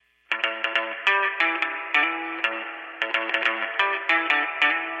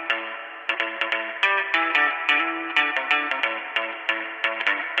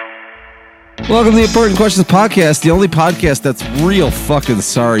Welcome to the Important Questions Podcast, the only podcast that's real fucking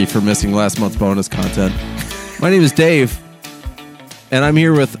sorry for missing last month's bonus content. My name is Dave, and I'm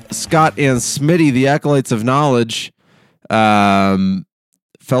here with Scott and Smitty, the acolytes of knowledge.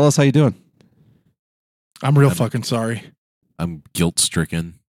 Fellas, how you doing? I'm real fucking sorry. I'm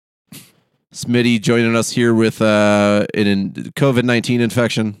guilt-stricken. Smitty joining us here with an COVID-19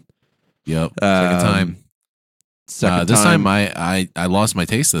 infection. Yep, second time. This time I lost my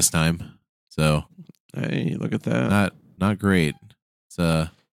taste this time. So, hey, look at that. Not great. It's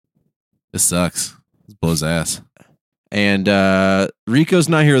this sucks. This blows ass. And Rico's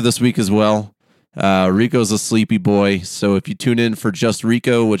not here this week as well. Rico's a sleepy boy, so if you tune in for just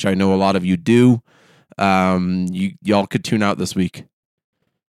Rico, which I know a lot of you do, y'all could tune out this week.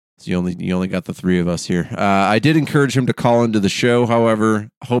 So you only got the three of us here. I did encourage him to call into the show, however,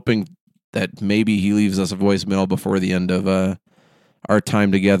 hoping that maybe he leaves us a voicemail before the end of our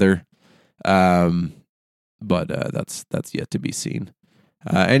time together. But that's yet to be seen.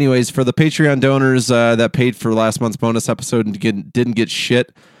 Anyways, for the Patreon donors that paid for last month's bonus episode and didn't get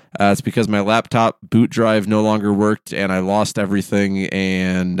shit, it's because my laptop boot drive no longer worked and I lost everything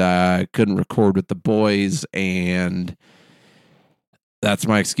and I couldn't record with the boys, and that's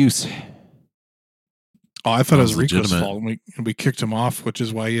my excuse. Oh, I thought it was Rico's legitimate. fault. We kicked him off, which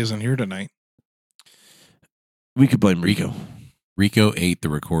is why he isn't here tonight. We could blame Rico. Rico ate the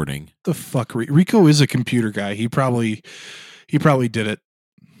recording. The fuck, Rico is a computer guy. He probably did it.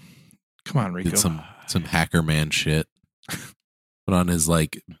 Come on, Rico. Did some hacker man shit. Put on his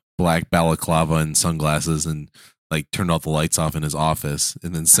like black balaclava and sunglasses and like turned all the lights off in his office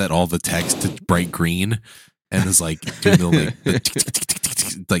and then set all the text to bright green and is like doing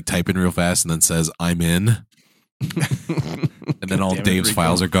the like typing real fast and then says I'm in. And then all Damn it, Dave's Rico.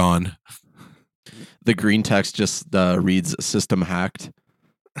 files are gone. The green text just reads system hacked.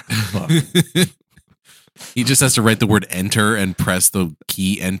 He just has to write the word enter and press the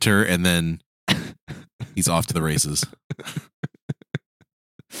key enter and then he's off to the races.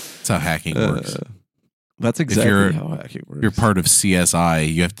 That's how hacking works. That's exactly how hacking works. If you're part of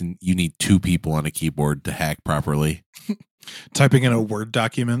CSI, you need two people on a keyboard to hack properly. Typing in a Word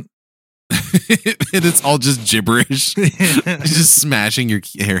document. And it's all just gibberish. Just smashing your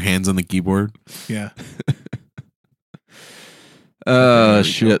hands on the keyboard. Yeah.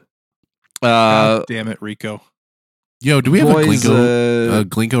 Shit. God damn it, Rico. Yo, do we have boys, a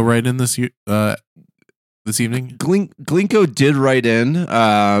Glinko write in this evening? Glinko did write in,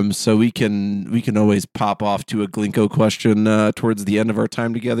 so we can always pop off to a Glinko question towards the end of our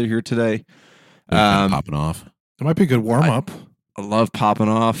time together here today. Popping off. That might be a good warm up. I love popping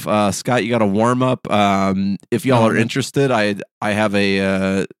off. Scott, you got a warm up. If y'all are interested, I have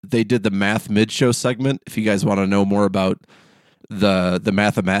they did the math mid show segment. If you guys want to know more about the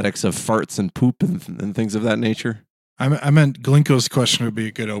mathematics of farts and poop and things of that nature. I meant Glinko's question would be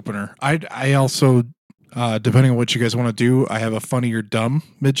a good opener. I also, depending on what you guys want to do, I have a funny or dumb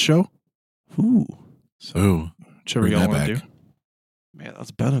mid show. Ooh. So Ooh. whichever bring y'all that want to back. do. Man,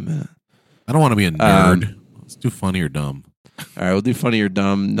 that's been a minute. I don't want to be a nerd. Let's do funny or dumb. All right, we'll do funny or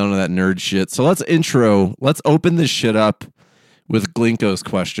dumb. None of that nerd shit. So let's open this shit up with Glinko's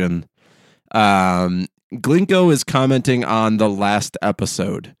question. Glinko is commenting on the last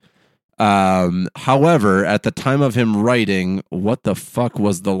episode. However, at the time of him writing, what the fuck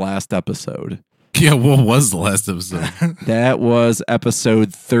was the last episode? Yeah, what was the last episode? That was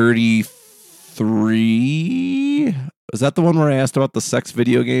episode 33. Was that the one where I asked about the sex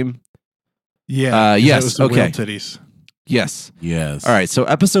video game? Yeah. Yes, It was the okay. whale titties. Yes. Yes. All right, so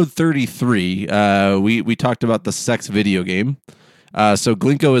episode 33, we talked about the sex video game. So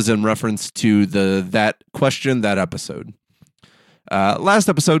Glinko is in reference to that episode. Last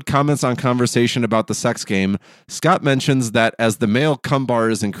episode comments on conversation about the sex game. Scott mentions that as the male cum bar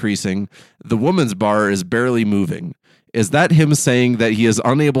is increasing, the woman's bar is barely moving. Is that him saying that he is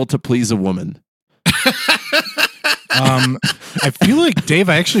unable to please a woman? I feel like, Dave,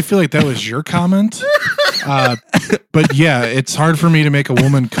 I actually feel like that was your comment. But yeah, it's hard for me to make a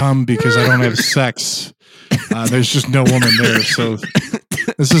woman come because I don't have sex. There's just no woman there. So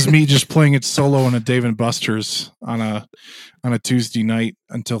this is me just playing it solo in a Dave and Buster's on a Tuesday night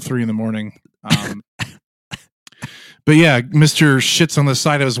until 3 a.m. But yeah, Mr. shits on the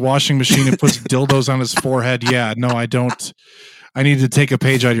side of his washing machine and puts dildos on his forehead. Yeah, no, I don't. I need to take a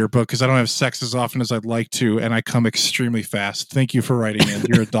page out of your book because I don't have sex as often as I'd like to, and I come extremely fast. Thank you for writing in.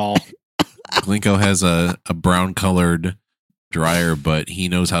 You're a doll. Glinko has a brown colored dryer, but he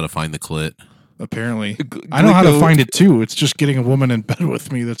knows how to find the clit. Apparently, I know how to find it too. It's just getting a woman in bed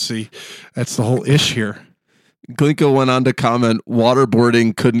with me. That's the whole ish here. Glinko went on to comment,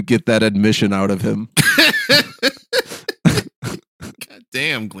 waterboarding couldn't get that admission out of him. God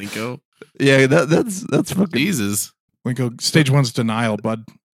damn, Glinko. Yeah, that's fucking Jesus. We go stage 1's denial, bud,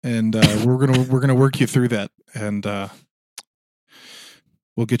 and we're gonna work you through that, and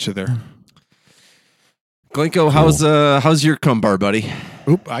we'll get you there. Glinko, how's your cum bar, buddy?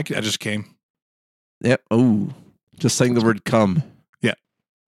 Oop, I just came. Yep. Oh, just saying the word cum. Yeah.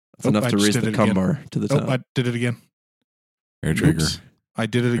 That's enough to raise the cum bar to the top. I did it again. Hair trigger. Oops. I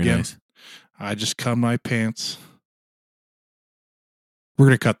did it Very again. nice. I just cum my pants. We're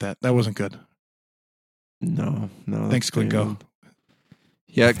gonna cut that. That wasn't good. No. Thanks, Glinko.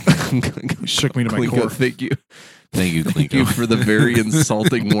 Yeah, You shook me to my Glinko, core. thank you. Thank you, Thank you Glinko. for the very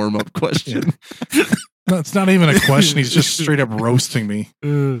insulting warm-up question. No, it's not even a question. He's just straight up roasting me.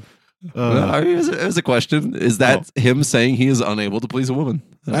 Well, I mean, it was a question. Is that him saying he is unable to please a woman?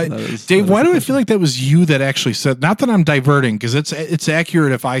 Dave, why do I feel like that was you that actually said? Not that I'm diverting, because it's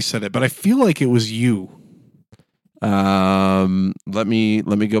accurate if I said it, but I feel like it was you. Let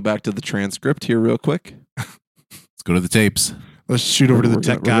me go back to the transcript here real quick. Let's go to the tapes. Let's shoot over to the We're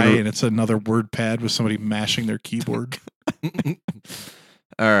tech gonna- guy, and it's another word pad with somebody mashing their keyboard. All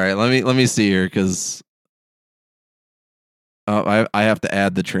right, let me see here because I have to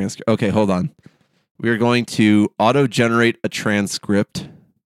add the transcript. Okay, hold on. We are going to auto-generate a transcript.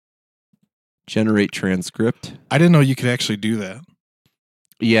 Generate transcript. I didn't know you could actually do that.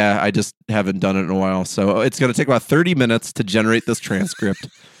 Yeah, I just haven't done it in a while. So it's going to take about 30 minutes to generate this transcript.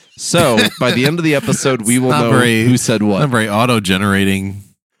 So by the end of the episode, we will Not know very- who said what. Not very auto-generating.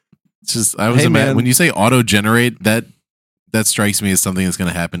 It's just Hey, man. when you say auto-generate, that strikes me as something that's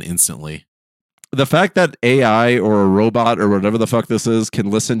going to happen instantly. The fact that AI or a robot or whatever the fuck this is can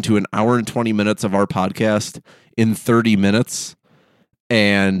listen to an hour and 20 minutes of our podcast in 30 minutes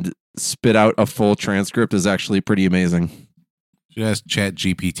and spit out a full transcript is actually pretty amazing. Should ask Chat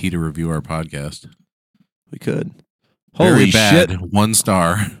GPT to review our podcast. We could. Very Holy bad. shit. 1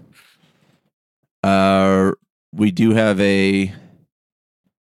 star. We do have a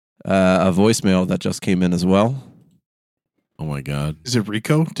voicemail that just came in as well. Oh my god. Is it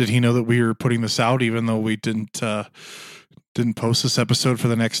Rico? Did he know that we were putting this out, even though we didn't post this episode for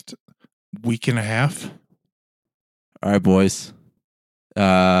the next week and a half? All right, boys.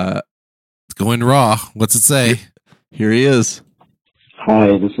 It's going raw. What's it say? Here he is.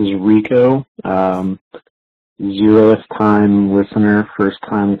 Hi, this is Rico. 0th time listener, first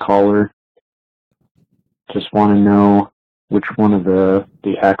time caller. Just want to know which one of the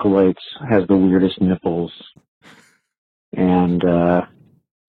acolytes has the weirdest nipples. And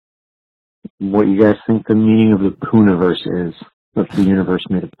what you guys think the meaning of the Pooniverse is. What's the universe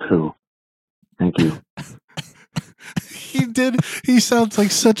made of poo? Thank you. He did. He sounds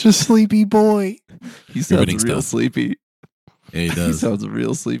like such a sleepy boy. He sounds Riveting real stuff. sleepy. Yeah, he He does. sounds a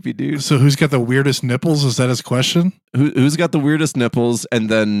real sleepy dude. So who's got the weirdest nipples? Is that his question? Who's got the weirdest nipples? And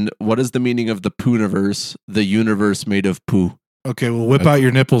then what is the meaning of the Pooniverse, the universe made of poo? Okay, well, whip out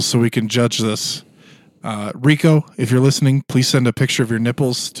your nipples so we can judge this. Rico, if you're listening, please send a picture of your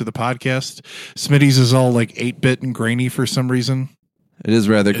nipples to the podcast. Smitty's is all like 8-bit and grainy for some reason. It is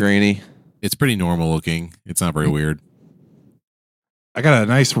rather grainy. It's pretty normal looking. It's not very weird. I got a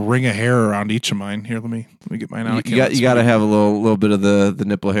nice ring of hair around each of mine. Here, let me get mine out. You got to have a little bit of the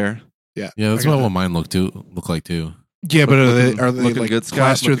nipple hair. Yeah, that's I got what that. mine look like too. Yeah, but are they looking like good, Scott?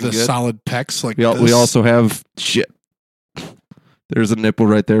 plastered Looking the good? solid pecs like We this? also have shit. There's a nipple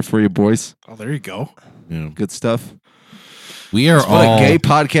right there for you, boys. Oh, there you go. Yeah. Good stuff. We are What all a gay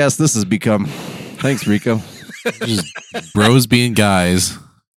podcast this has become. Thanks, Rico. just bros being guys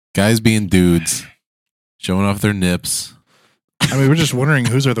being dudes, showing off their nips. I mean, we're just wondering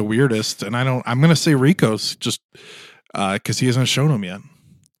whose are the weirdest, and I'm gonna say Rico's just because he hasn't shown them yet.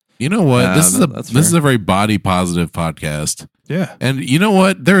 You know what? Yeah, this that's is fair. a very body positive podcast. Yeah, And you know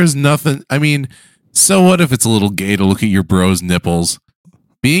what? There is nothing. I mean, so what if it's a little gay to look at your bro's nipples?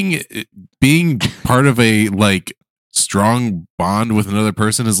 Being part of a like strong bond with another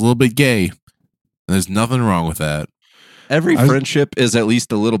person is a little bit gay. And there's nothing wrong with that. Every I was- friendship is at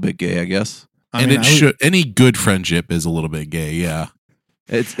least a little bit gay, I guess. I And mean, it should. Any good friendship is a little bit gay. Yeah.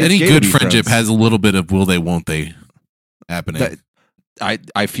 It's Any gay to good be friendship friends. has a little bit of will they, won't they happening. That-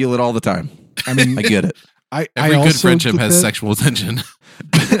 I feel it all the time. I mean, I get it. I Every good also friendship get has that. sexual tension.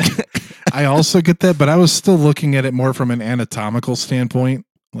 I also get that, but I was still looking at it more from an anatomical standpoint,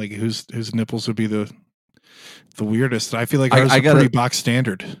 like whose nipples would be the weirdest. I feel like I ours are gotta- pretty box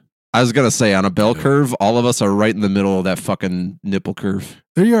standard. I was gonna say on a bell curve, all of us are right in the middle of that fucking nipple curve.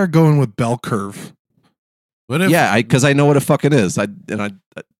 There you are going with bell curve. What if? Yeah, because I know what it fucking is. I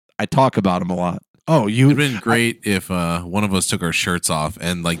talk about them a lot. Oh, It'd you been great if one of us took our shirts off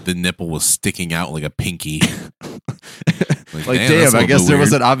and like the nipple was sticking out like a pinky. Like, that's damn, a I little guess there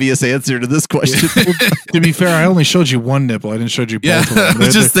was weird. an obvious answer to this question. to be fair, I only showed you one nipple. I didn't show you both Yeah, of them. I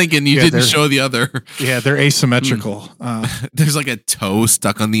was just thinking you yeah, didn't they're- show the other. Yeah, they're asymmetrical. There's like a toe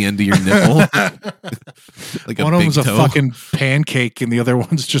stuck on the end of your nipple, like a One of big them's a toe. fucking pancake, and the other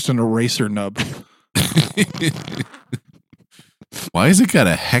one's just an eraser nub. Why has it got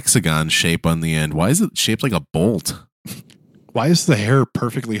a hexagon shape on the end? Why is it shaped like a bolt? Why is the hair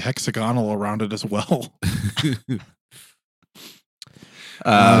perfectly hexagonal around it as well?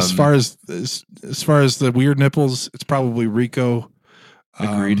 As far as the weird nipples, it's probably Rico.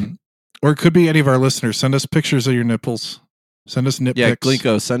 Agreed. Or it could be any of our listeners. Send us pictures of your nipples. Send us nip yeah, pics.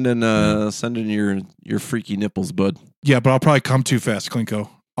 Glinko, send in your freaky nipples, bud. Yeah, but I'll probably come too fast, Glinko.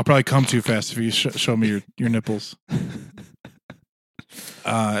 I'll probably come too fast if you show me your nipples.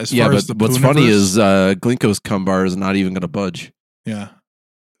 As Yeah, far but as the what's funny Pooniverse- is Glinko's cum bar is not even going to budge. yeah,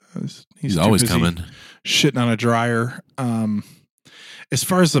 He's too always busy coming. shitting on a dryer. As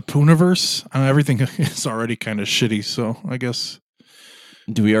far as the Pooniverse, everything is already kind of shitty. So I guess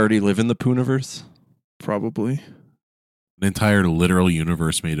Do we already live in the Pooniverse? probably. An entire literal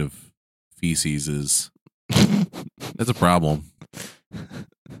universe made of feces is that's a problem.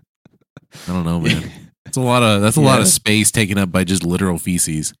 I don't know, man. That's a lot of space taken up by just literal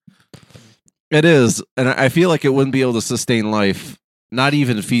feces. It is, and I feel like it wouldn't be able to sustain life. Not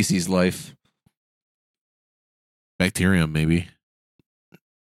even feces life. Bacterium, maybe.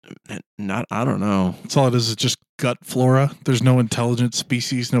 Not, I don't know. That's all it is just gut flora. There's no intelligent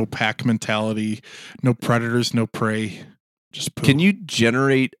species, no pack mentality, no predators, no prey. Just poo. Can you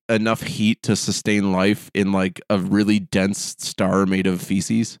generate enough heat to sustain life in like a really dense star made of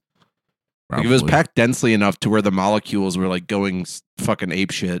feces? Like if it was Probably. packed densely enough to where the molecules were like going fucking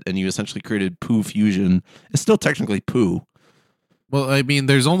ape shit, and you essentially created poo fusion, it's still technically poo. Well, I mean,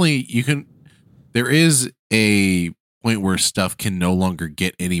 there is a point where stuff can no longer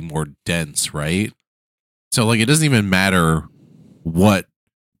get any more dense, right? So like it doesn't even matter what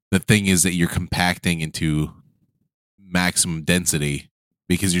the thing is that you're compacting into maximum density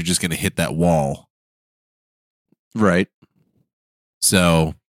because you're just going to hit that wall. Right.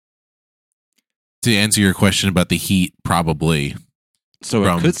 So to answer your question about the heat, probably So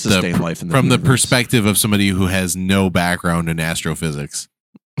From it could the sustain life in the from the universe. perspective of somebody who has no background in astrophysics.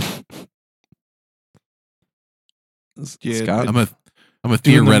 Yeah, Scott? I'm a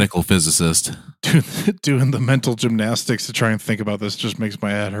Doing theoretical physicist. doing the mental gymnastics to try and think about this just makes my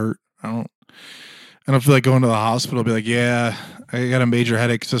head hurt. I don't feel like going to the hospital. Be like, yeah, I got a major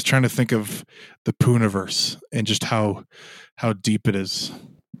headache. Just trying to think of the Pooniverse and just how deep it is.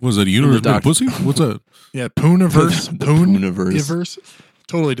 Was it a universe universe made of pussy? What's that? Yeah, Pooniverse, The Pooniverse. Pooniverse,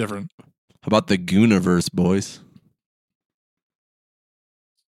 totally different. How about the Gooniverse, boys?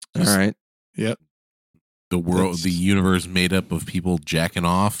 All right. Yep. The world, That's- the universe made up of people jacking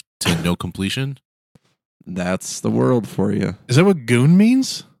off to no completion. That's the world for you. Is that what goon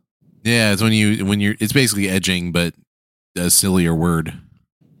means? Yeah, it's when you're. It's basically edging, but a sillier word.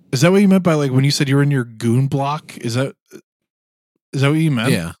 Is that what you meant by like when you said you were in your goon block? Is that what you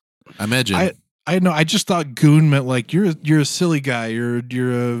meant? Yeah, I'm edging. I know. I just thought goon meant like you're a silly guy. You're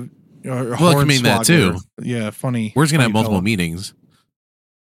a Well, it can mean that too. Yeah, funny. Words can have funny multiple fella. meanings.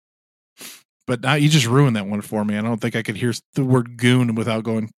 But now you just ruined that one for me. I don't think I could hear the word goon without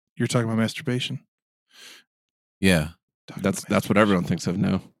going. You're talking about masturbation. Yeah, Talking That's about what everyone thinks of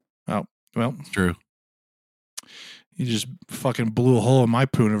now. masturbation. Well, it's true. you just fucking blew a hole in my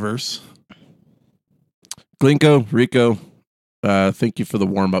Pooniverse. Glinko, Rico, thank you for the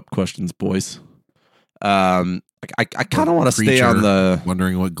warm up questions, boys. I kind of want to stay on the.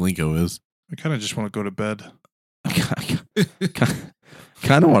 Wondering what Glinko is. I kind of just want to go to bed.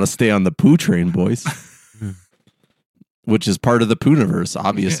 Kind of want to stay on the poo train, boys. Which is part of the Pooniverse,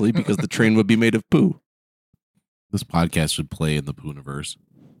 obviously, because the train would be made of poo. This podcast should play in the Pooniverse.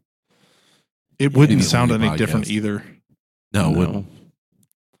 It wouldn't Maybe sound only any different podcast. either. No, it wouldn't.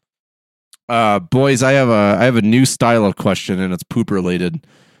 Boys, I have a new style of question, and it's poop related.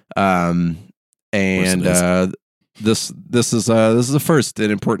 And this is the first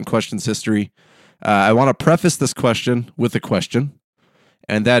in important questions history. I want to preface this question with a question,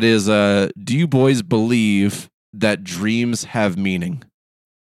 and that is: do you boys believe that dreams have meaning?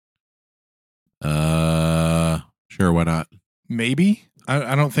 Sure, why not? Maybe.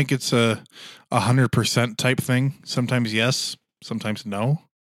 I don't think it's a 100% type thing. Sometimes yes, sometimes no.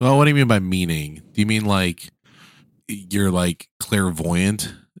 Well, what do you mean by meaning? Do you mean like you're like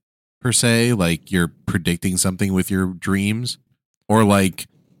clairvoyant per se, like you're predicting something with your dreams, or like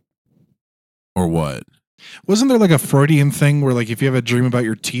Or what? Wasn't there like a Freudian thing where like if you have a dream about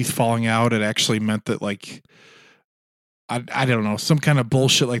your teeth falling out, it actually meant that like I don't know, some kind of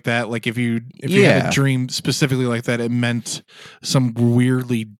bullshit like that. Like if you had Yeah. a dream specifically like that, it meant some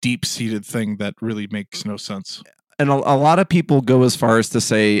weirdly deep seated thing that really makes no sense. And a lot of people go as far as to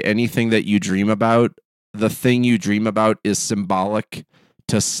say anything that you dream about, the thing you dream about is symbolic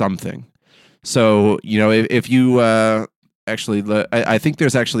to something. So, you know, if you actually, I think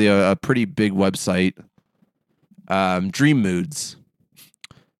there's actually a pretty big website, Dream Moods.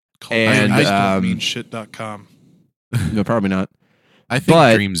 And meanshit.com. no, probably not. I think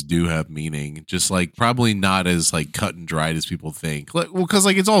But- dreams do have meaning, just like probably not as like cut and dried as people think. Like, well, because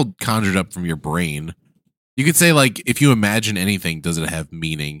like it's all conjured up from your brain. You could say like if you imagine anything, does it have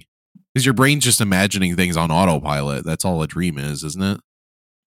meaning? Because your brain's just imagining things on autopilot. That's all a dream is, isn't it?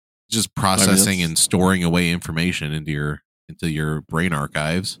 Just processing that's- and storing away information into your brain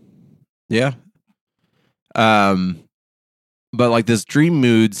archives. Yeah. But like this Dream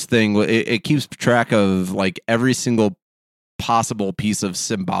Moods thing, it keeps track of like every single possible piece of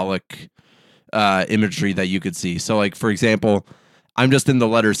symbolic imagery that you could see. So like, for example, I'm just in the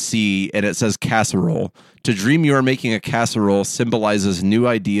letter C and it says casserole. To dream you are making a casserole symbolizes new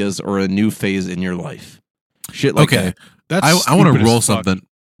ideas or a new phase in your life. Shit like Okay. that. That's I want stupid to as roll fuck. something.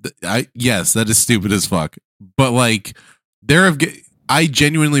 Yes, that is stupid as fuck. But like, I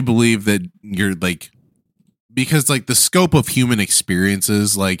genuinely believe that you're like, because like the scope of human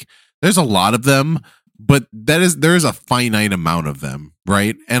experiences, like there's a lot of them, but there is a finite amount of them,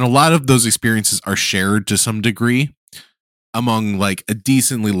 right? And a lot of those experiences are shared to some degree among like a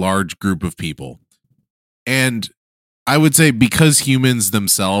decently large group of people. And I would say because humans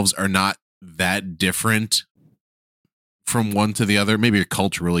themselves are not that different from one to the other, maybe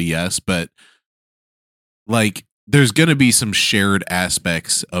culturally, yes, but like there's going to be some shared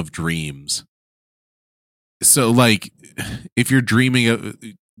aspects of dreams. So like if you're dreaming of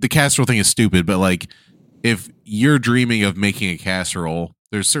the casserole thing is stupid, but like if you're dreaming of making a casserole,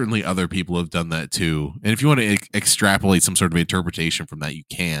 there's certainly other people who have done that too. And if you want to extrapolate some sort of interpretation from that, you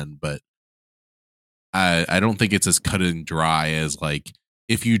can, but I don't think it's as cut and dry as like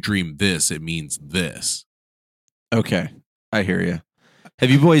if you dream this, it means this. Okay. I hear you. Have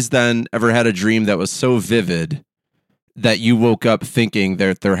you boys then ever had a dream that was so vivid that you woke up thinking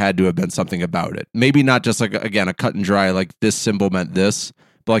there had to have been something about it? Maybe not just like, again, a cut and dry, like this symbol meant this,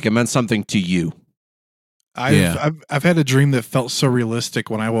 but like it meant something to you. I've had a dream that felt so realistic.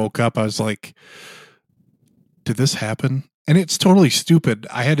 When I woke up, I was like, did this happen? And it's totally stupid.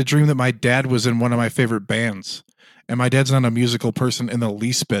 I had a dream that my dad was in one of my favorite bands, and my dad's not a musical person in the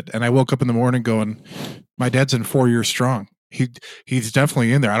least bit. And I woke up in the morning going, my dad's in 4 Years Strong. He's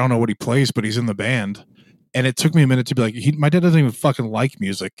definitely in there. I don't know what he plays, but he's in the band. And it took me a minute to be like, my dad doesn't even fucking like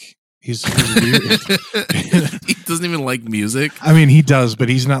music. He's weird. He doesn't even like music. I mean, he does, but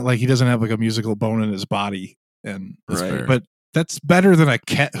he's not like, he doesn't have like a musical bone in his body. And That's Right. fair. but that's better than a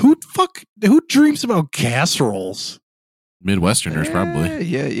cat. Who dreams about casseroles? Midwesterners probably.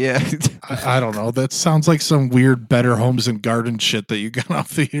 Yeah. I don't know. That sounds like some weird Better Homes and Garden shit that you got off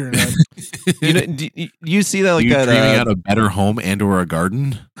the internet. You know, you see that like you that dreaming out a better home and or a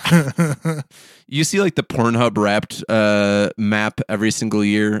garden? you see like the Pornhub Wrapped map every single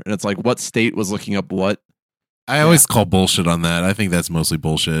year, and it's like what state was looking up what. I always call bullshit on that. I think that's mostly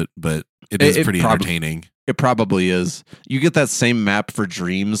bullshit, but it is pretty entertaining. It probably is. You get that same map for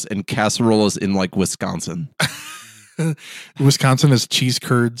dreams, and casserole is in like Wisconsin. Wisconsin has cheese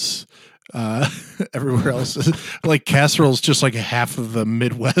curds. Everywhere else, like casseroles, just like half of the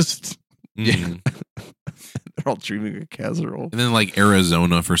Midwest. Mhm. They're all dreaming of casserole. And then like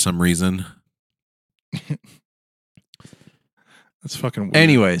Arizona for some reason. That's fucking weird.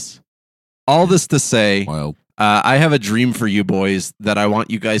 Anyways, all this to say, Wild. I have a dream for you boys that I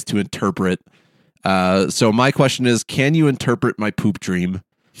want you guys to interpret. So my question is, can you interpret my poop dream?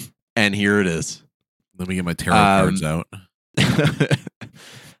 And here it is. Let me get my tarot cards out.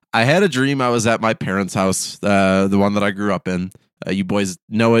 I had a dream. I was at my parents' house, the one that I grew up in. You boys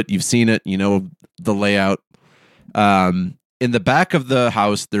know it. You've seen it. You know the layout. In the back of the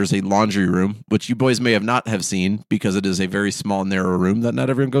house, there's a laundry room, which you boys may have not have seen because it is a very small, narrow room that not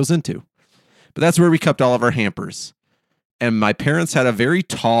everyone goes into. But that's where we kept all of our hampers. And my parents had a very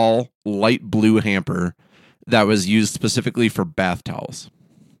tall, light blue hamper that was used specifically for bath towels.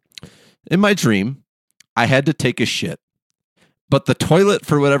 In my dream, I had to take a shit, but the toilet,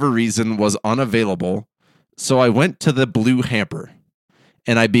 for whatever reason, was unavailable. So I went to the blue hamper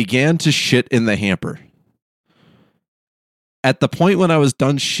and I began to shit in the hamper. At the point when I was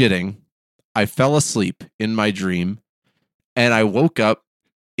done shitting, I fell asleep in my dream and I woke up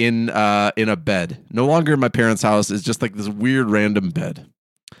in a bed. No longer in my parents' house. It's just like this weird random bed.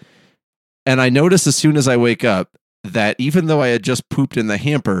 And I notice as soon as I wake up that even though I had just pooped in the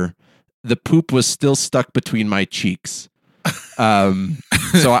hamper, the poop was still stuck between my cheeks.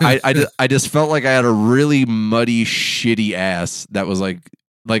 So I just felt like I had a really muddy, shitty ass that was like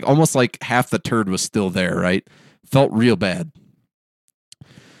almost like half the turd was still there, right? Felt real bad.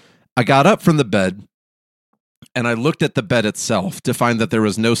 I got up from the bed and I looked at the bed itself to find that there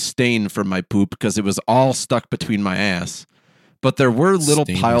was no stain from my poop because it was all stuck between my ass. But there were little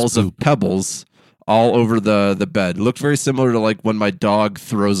Stainless piles of poop. pebbles all over the bed. It looked very similar to like when my dog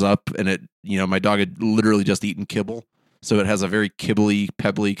throws up and my dog had literally just eaten kibble. So it has a very kibbly,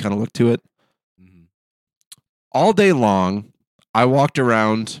 pebbly kind of look to it. Mhm. All day long, I walked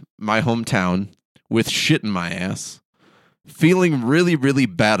around my hometown with shit in my ass, feeling really, really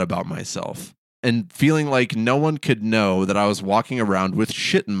bad about myself and feeling like no one could know that I was walking around with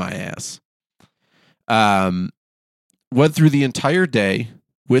shit in my ass. Went through the entire day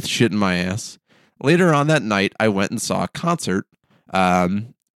with shit in my ass. Later on that night, I went and saw a concert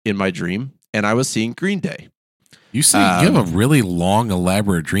in my dream, and I was seeing Green Day. You see, you have a really long,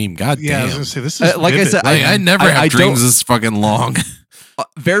 elaborate dream. God Yeah, I was damn. gonna say this is Like I vivid. said, I never I have dreams don't- this fucking long.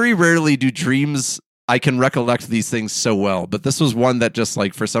 Very rarely do dreams, I can recollect these things so well, but this was one that just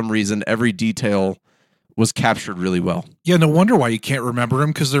like, for some reason, every detail was captured really well. Yeah, no wonder why you can't remember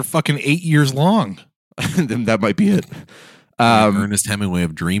them because they're fucking 8 years long. Then that might be it. Ernest Hemingway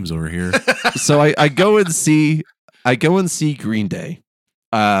of dreams over here. So I go and see Green Day.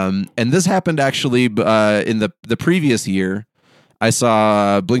 And this happened actually in the previous year. I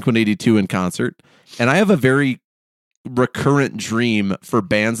saw Blink-182 in concert, and I have a very recurrent dream for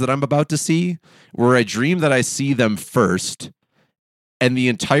bands that I'm about to see, where I dream that I see them first, and the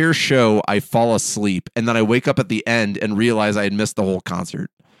entire show I fall asleep, and then I wake up at the end and realize I had missed the whole concert.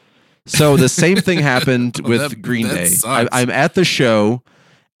 So the same thing happened with Green that Day. sucks. I'm at the show,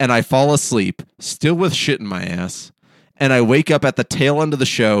 and I fall asleep, still with shit in my ass. And I wake up at the tail end of the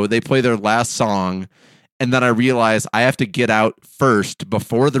show. They play their last song. And then I realize I have to get out first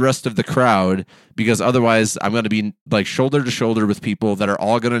before the rest of the crowd because otherwise I'm going to be like shoulder to shoulder with people that are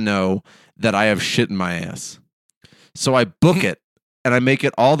all going to know that I have shit in my ass. So I book it and I make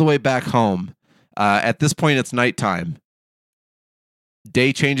it all the way back home. At this point, it's nighttime.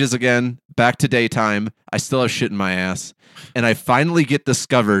 Day changes again, back to daytime. I still have shit in my ass. And I finally get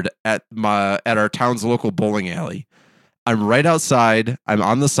discovered at our town's local bowling alley. I'm right outside. I'm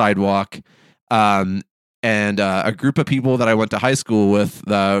on the sidewalk. And a group of people that I went to high school with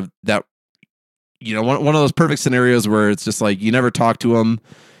one of those perfect scenarios where it's just like you never talk to them.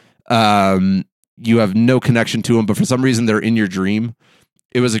 You have no connection to them, but for some reason they're in your dream.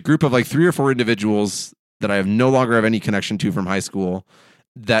 It was a group of like 3 or 4 individuals that I no longer have any connection to from high school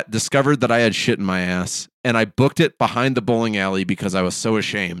that discovered that I had shit in my ass. And I booked it behind the bowling alley because I was so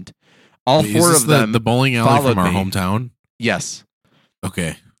ashamed. All Is 4 this of them. the bowling alley followed from our me. hometown? Yes.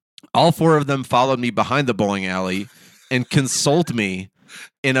 Okay. All 4 of them followed me behind the bowling alley and consoled me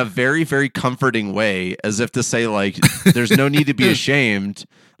in a very, very comforting way, as if to say, like, there's no need to be ashamed.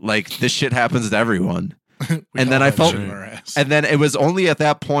 Like, this shit happens to everyone. We And all then I have felt- shit in our ass. And then it was only at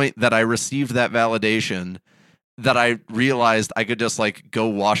that point that I received that validation that I realized I could just, like, go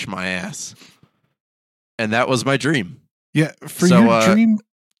wash my ass. And that was my dream. Yeah, for So, your dream,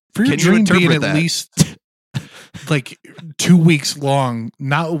 can you being interpret at that? least like 2 weeks long,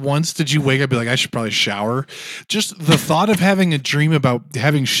 not once did you wake up and be like, I should probably shower. Just the thought of having a dream about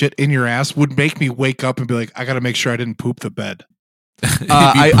having shit in your ass would make me wake up and be like, I got to make sure I didn't poop the bed.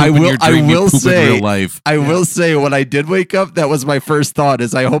 I will say, real life. I will say, when I did wake up, that was my first thought: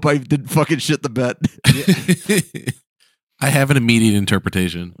 is I hope I didn't fucking shit the bed. I have an immediate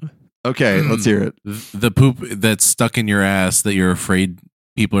interpretation. Okay, let's hear it. The poop that's stuck in your ass that you're afraid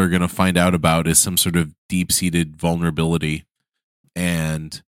people are going to find out about is some sort of deep-seated vulnerability,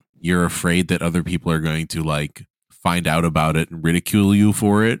 and you're afraid that other people are going to like find out about it and ridicule you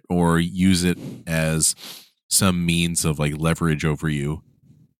for it or use it as some means of like leverage over you.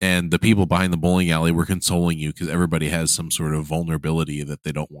 And the people behind the bowling alley were consoling you because everybody has some sort of vulnerability that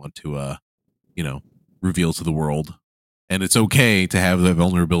they don't want to reveal to the world. And it's okay to have that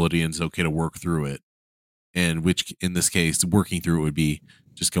vulnerability and it's okay to work through it. And which in this case, working through it would be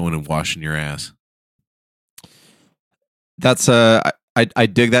just going and washing your ass. That's I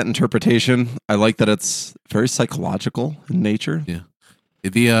dig that interpretation. I like that it's very psychological in nature. Yeah.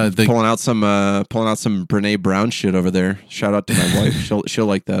 The pulling out some Brene Brown shit over there. Shout out to my wife. She'll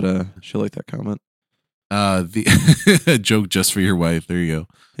like that. She'll like that comment. the joke just for your wife. There you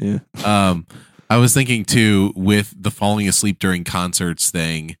Yeah. go. I was thinking too with the falling asleep during concerts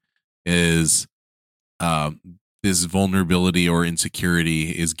thing is this vulnerability or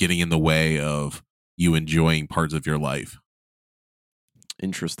insecurity is getting in the way of you enjoying parts of your life.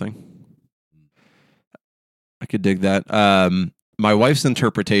 Interesting. I could dig that. My wife's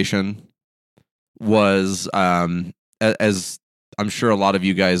interpretation was, as I'm sure a lot of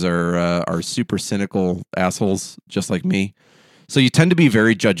you guys are super cynical assholes, just like me. So you tend to be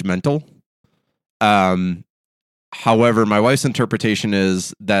very judgmental. However, my wife's interpretation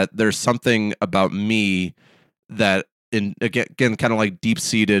is that there's something about me that, again, kind of like deep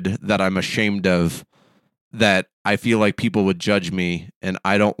seated, that I'm ashamed of, that I feel like people would judge me, and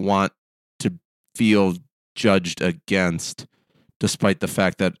I don't want to feel judged against, despite the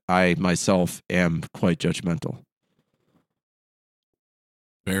fact that I myself am quite judgmental.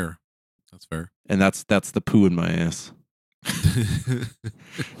 Fair. That's fair. And that's the poo in my ass.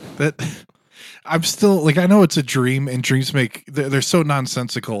 That I'm still like, I know it's a dream, and dreams they're so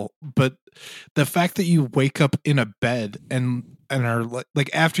nonsensical, but the fact that you wake up in a bed and are like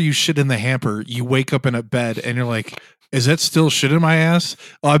after you shit in the hamper, you wake up in a bed and you're like, is that still shit in my ass?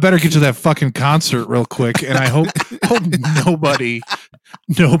 Oh, I better get to that fucking concert real quick. And I hope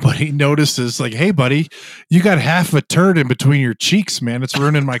nobody notices, like, hey buddy, you got half a turd in between your cheeks, man. It's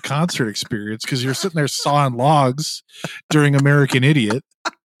ruining my concert experience because you're sitting there sawing logs during American Idiot.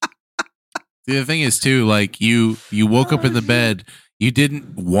 The thing is too, like you woke up in the bed, you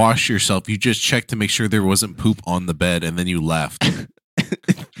didn't wash yourself, you just checked to make sure there wasn't poop on the bed, and then you left.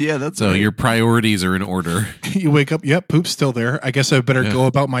 Yeah, that's so right. your priorities are in order. You wake up, yep, poop's still there. I guess I better go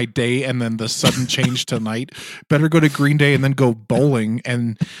about my day, and then the sudden change to night. Better go to Green Day and then go bowling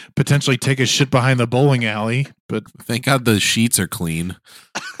and potentially take a shit behind the bowling alley. But thank God the sheets are clean.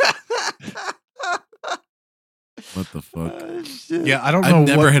 What the fuck? Yeah, I don't know. I've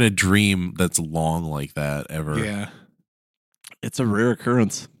never had a dream that's long like that ever. Yeah. It's a rare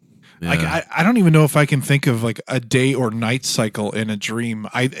occurrence. Yeah. Like I don't even know if I can think of like a day or night cycle in a dream.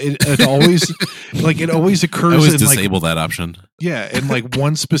 It always like it always occurs. I always in disable that option. Yeah, in like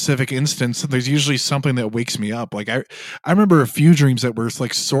one specific instance, there's usually something that wakes me up. Like I remember a few dreams that were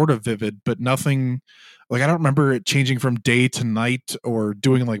like sort of vivid, but nothing. Like I don't remember it changing from day to night or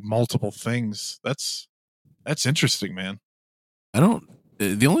doing like multiple things. That's interesting, man.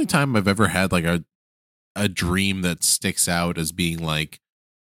 The only time I've ever had like a dream that sticks out as being like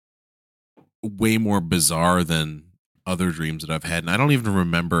way more bizarre than other dreams that I've had, and I don't even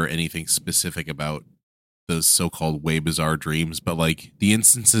remember anything specific about those so-called way bizarre dreams, but like the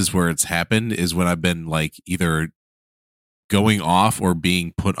instances where it's happened is when I've been like either going off or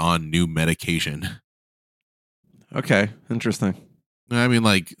being put on new medication. Okay, interesting. I mean,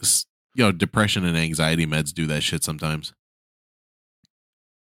 like, depression and anxiety meds do that shit sometimes.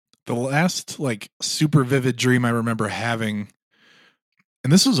 The last like super vivid dream I remember having,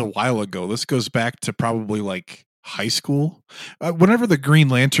 and this was a while ago. This goes back to probably like high school. Whenever the Green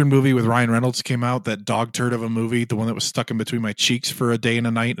Lantern movie with Ryan Reynolds came out, that dog turd of a movie, the one that was stuck in between my cheeks for a day and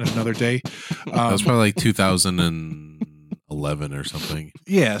a night and another day. That was probably like 2011 or something.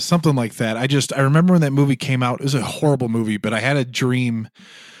 Yeah, something like that. I remember when that movie came out. It was a horrible movie, but I had a dream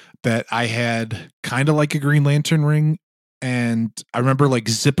that I had kind of like a Green Lantern ring. And I remember like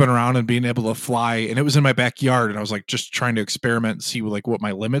zipping around and being able to fly, and it was in my backyard, and I was like just trying to experiment and see like what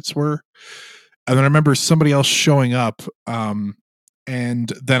my limits were. And then I remember somebody else showing up, and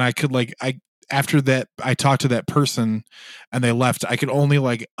then I could after that I talked to that person and they left. I could only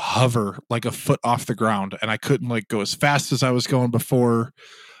like hover like a foot off the ground, and I couldn't like go as fast as I was going before.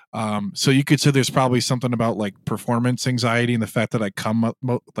 So you could say there's probably something about like performance anxiety and the fact that I come up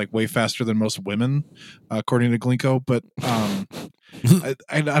like way faster than most women, according to Glinko. But I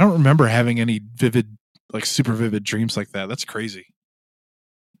don't remember having any vivid, like super vivid dreams like that. That's crazy.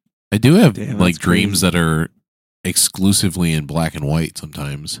 I do have Damn, like that's dreams crazy. that are exclusively in black and white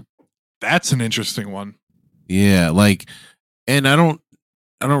sometimes. That's an interesting one. Yeah, like, and I don't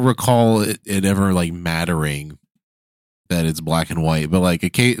recall it ever like mattering that it's black and white, but like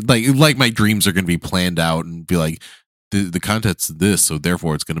like my dreams are going to be planned out and be like the content's this, so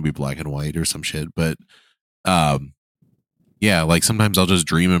therefore it's going to be black and white or some shit. But yeah, like sometimes I'll just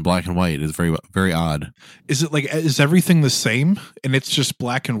dream in black and white. It's very, very odd. Is it like, is everything the same and it's just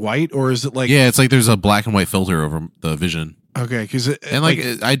black and white, or is it like, Yeah, it's like there's a black and white filter over the vision. okay, because And like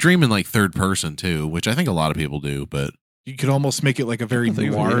I dream in like third person too, which I think a lot of people do, but you could almost make it like a very I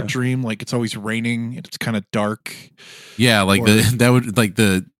think so, noir yeah. dream, like it's always raining and it's kind of dark. yeah, like Or- that would like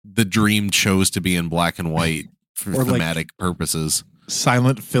the dream chose to be in black and white for Or like- thematic purposes.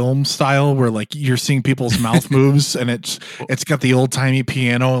 silent film style where like you're seeing people's mouth moves and it's got the old timey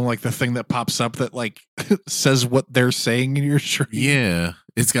piano and like the thing that pops up that like says what they're saying in your dream. Yeah.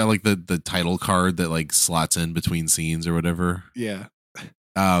 It's got like the title card that like slots in between scenes or whatever. Yeah.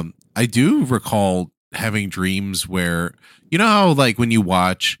 I do recall having dreams where, you know how like when you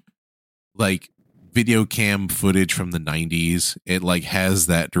watch like video cam footage from the 90s, it like has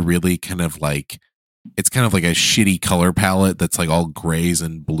that really kind of like, it's kind of like a shitty color palette that's like all grays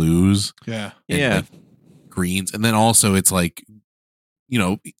and blues. Yeah. And Yeah. like greens. And then also it's like, you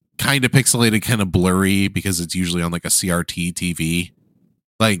know, kind of pixelated, kind of blurry because it's usually on like a CRT TV.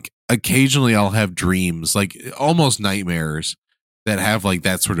 Like occasionally I'll have dreams, like almost nightmares that have like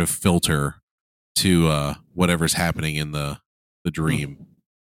that sort of filter to whatever's happening in the dream.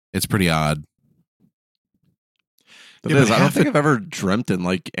 It's pretty odd. It Yeah, is. but I don't half think it- I've ever dreamt in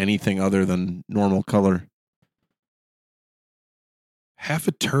like anything other than normal color. Half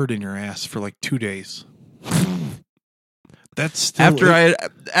a turd in your ass for like 2 days. That's still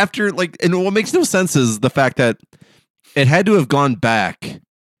After like, and what makes no sense is the fact that it had to have gone back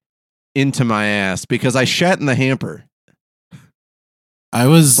into my ass because I shat in the hamper. I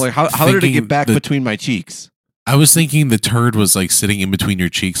was Like how did it thinking get back the- between my cheeks? I was thinking the turd was like sitting in between your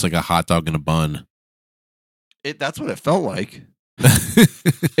cheeks like a hot dog in a bun. That's what it felt like.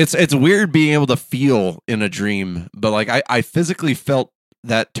 It's weird being able to feel in a dream, but like I physically felt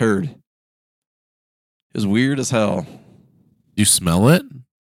that turd. It was weird as hell. You smell it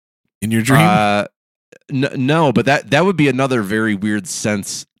in your dream? No, but that would be another very weird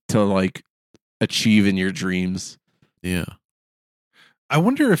sense to like achieve in your dreams. Yeah. I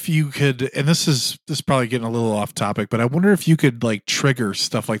wonder if you could, and this is probably getting a little off topic, but I wonder if you could like trigger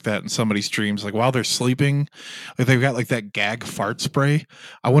stuff like that in somebody's dreams, like while they're sleeping, like they've got like that gag fart spray.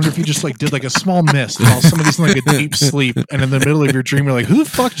 I wonder if you just like did like a small mist while somebody's in like a deep sleep, and in the middle of your dream, you're like, "Who the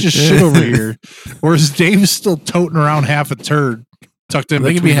fuck just shit over here?" Or is Dave still toting around half a turd tucked in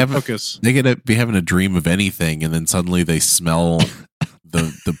They could between be the having- focus? They could be having a dream of anything, and then suddenly they smell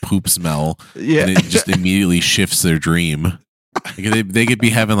the poop smell, Yeah. and it just immediately shifts their dream. Like they could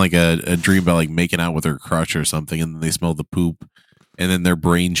be having like a dream about like making out with their crush or something, and then they smell the poop, and then their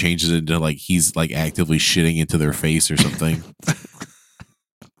brain changes into like he's like actively shitting into their face or something.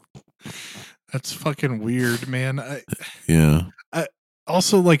 That's fucking weird, man. Yeah.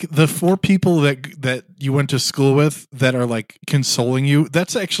 Also, like the 4 people that you went to school with that are like consoling you,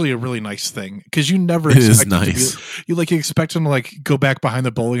 that's actually a really nice thing because you never It is expect them to be- nice. you like expect them to like go back behind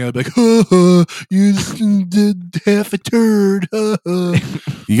the bowling alley and be like, "Ha, you did half a turd." Ha, ha."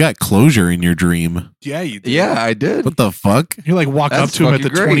 You got closure in your dream. Yeah, you did. Yeah, I did. What the fuck? You like walk That's up to him at the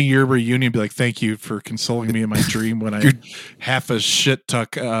fucking great. 20-year reunion and be like, "Thank you for consoling me in my dream when I had half a shit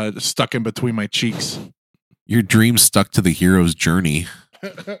tuck stuck in between my cheeks." Your dream stuck to the hero's journey.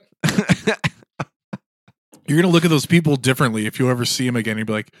 You're gonna look at those people differently if you ever see them again. You'd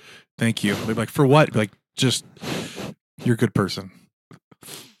be like, "Thank you." They're like, "For what?" You'd be like, "Just you're a good person."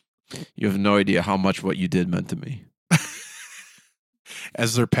 You have no idea how much what you did meant to me.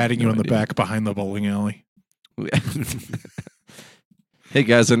 As they're patting you No on the idea. back behind the bowling alley. Hey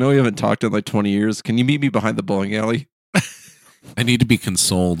guys, I know we haven't talked in like 20 years. Can you meet me behind the bowling alley? I need to be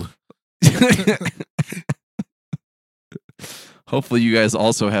consoled. Hopefully, you guys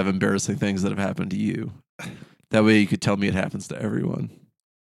also have embarrassing things that have happened to you. That way, you could tell me it happens to everyone.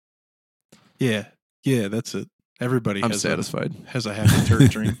 Yeah, that's it. Everybody I'm has satisfied. has a happy turd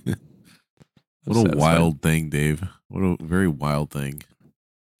dream. What I'm a satisfied. wild thing, Dave. What a very wild thing.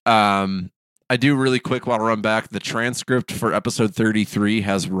 I do really quick while I run back. The transcript for episode 33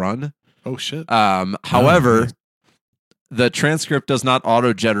 has run. Oh shit! However, nice. the transcript does not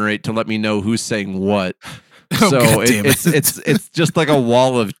auto generate to let me know who's saying what. Oh, So God damn it. it's just like a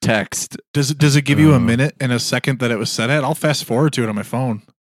wall of text. Does it give you a Oh. minute and a second that it was set at? I'll fast forward to it on my phone.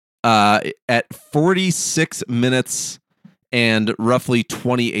 At 46 minutes and roughly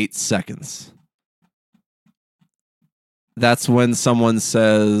 28 seconds. That's when someone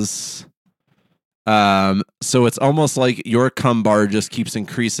says, so it's almost like your cum bar just keeps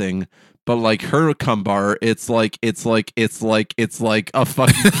increasing, but like her cum bar, it's like a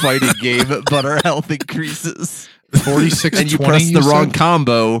fucking fighting game, but our health increases. 46 And you 20, press the wrong said?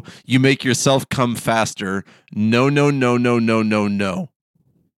 combo, you make yourself come faster. No.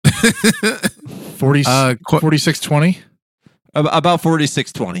 40, Qu- 46 20. About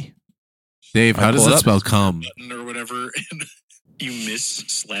 46:20. Dave, how I does pull it it up. spell cum? button or whatever, and you miss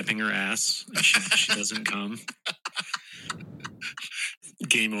slapping her ass, and she doesn't come.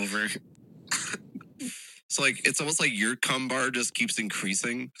 Game over. It's like it's almost like your cum bar just keeps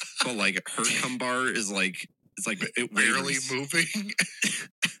increasing, but like her cum bar is like It's like It barely waivers. moving.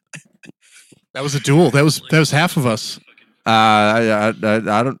 That was a duel. That was half of us. I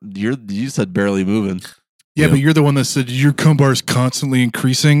don't. You said barely moving. Yeah, Yep. but you're the one that said your cum bar is constantly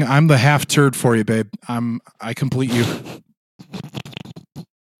increasing. I'm the half turd for you, babe. I complete you.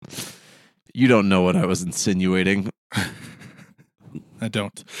 You don't know what I was insinuating. I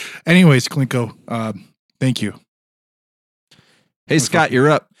don't. Anyways, Klinko, thank you. Hey, Scott, you're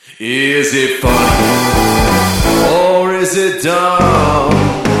up. Is it funny or is it dumb?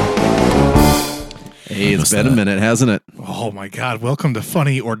 Hey, it's What's been a that? minute, hasn't it? Oh my God! Welcome to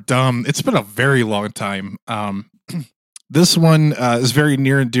Funny or Dumb. It's been a very long time. This one is very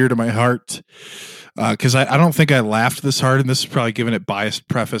near and dear to my heart because I don't think I laughed this hard, and this is probably giving it biased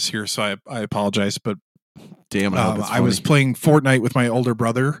preface here, so I apologize. But Damn, I hope it's I was funny. playing Fortnite with my older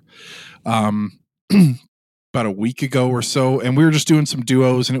brother about a week ago or so, and we were just doing some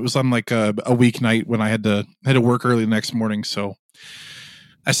duos, and it was on like a weeknight when I had to work early the next morning. So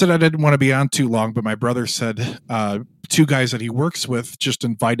I said I didn't want to be on too long, but my brother said two guys that he works with just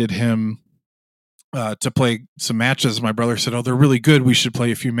invited him to play some matches. My brother said, "Oh, they're really good. We should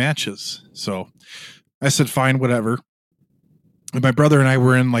play a few matches." So I said, "Fine, whatever." And my brother and I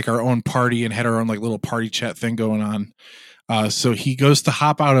were in like our own party and had our own like little party chat thing going on. So he goes to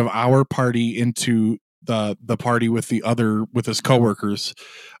hop out of our party into the party with his coworkers.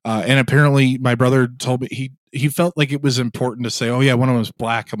 And apparently my brother told me he felt like it was important to say, "Oh yeah, one of them is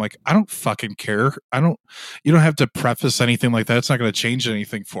black." I'm like, I don't fucking care. You don't have to preface anything like that. It's not going to change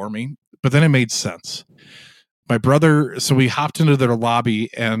anything for me. But then it made sense. My brother, so we hopped into their lobby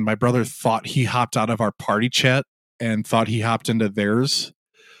and my brother thought he hopped out of our party chat and thought he hopped into theirs.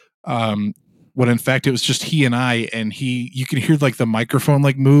 When in fact it was just he and I, and you can hear like the microphone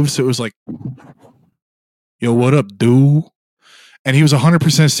like move. So it was like, "Yo, what up, dude?" And he was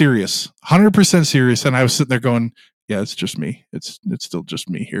 100% serious, 100% serious. And I was sitting there going, "Yeah, it's just me. It's still just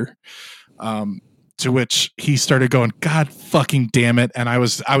me here." To which he started going, "God fucking damn it." And I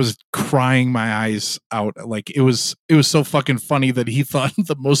was crying my eyes out. Like it was so fucking funny that he thought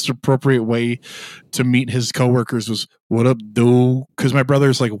the most appropriate way to meet his coworkers was, "What up, dude?" Because my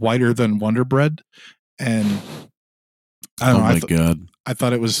brother's like whiter than Wonder Bread. And I don't Oh know. my god. I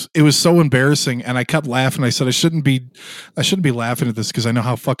thought it was so embarrassing, and I kept laughing. I said I shouldn't be laughing at this because I know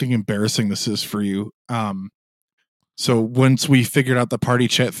how fucking embarrassing this is for you. So once we figured out the party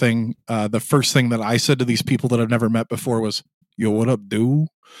chat thing, the first thing that I said to these people that I've never met before was, "Yo, what up, dude?"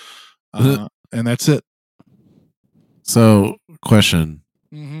 And that's it. So, question: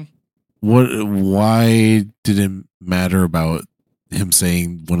 Mm-hmm. Why did it matter about him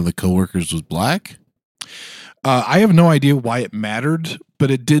saying one of the coworkers was black? I have no idea why it mattered, but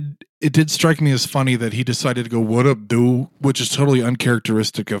it did strike me as funny that he decided to go, "What up, dude?" which is totally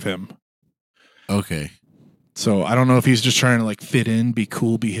uncharacteristic of him. Okay. So I don't know if he's just trying to like fit in, be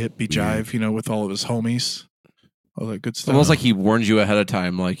cool, be hip, be Weird. jive, with all of his homies. All that good It's stuff. almost like he warned you ahead of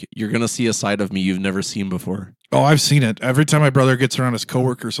time. Like, you're going to see a side of me you've never seen before. Oh, I've seen it. Every time my brother gets around his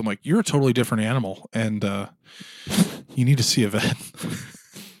coworkers, I'm like, "You're a totally different animal, and you need to see a vet."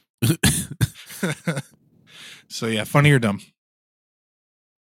 So yeah, funny or dumb?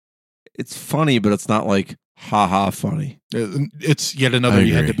 It's funny, but it's not like, ha funny. It's yet another I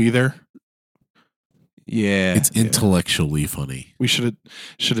you had to agree. be there. Yeah. It's intellectually funny. We should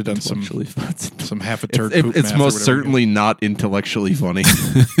have done some Intellectually half a turd. It's poop it's math or most whatever. certainly not intellectually funny.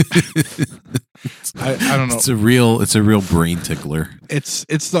 I don't know. It's a real brain tickler. It's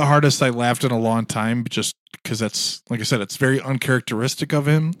the hardest I laughed in a long time, just because that's, like I said, it's very uncharacteristic of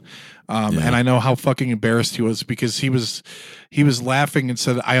him. Yeah. And I know how fucking embarrassed he was because he was laughing and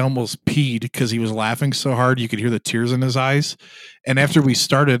said, "I almost peed," because he was laughing so hard you could hear the tears in his eyes. And after we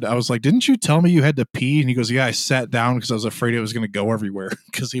started, I was like, "Didn't you tell me you had to pee?" And he goes, "Yeah, I sat down because I was afraid it was going to go everywhere,"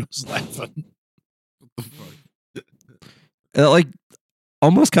 because he was laughing. It like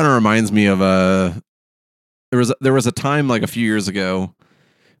almost kind of reminds me of there was a time like a few years ago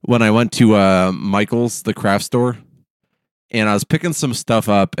when I went to Michael's, the craft store, and I was picking some stuff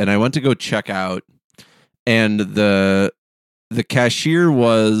up, and I went to go check out, and the cashier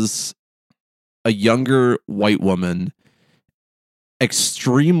was a younger white woman,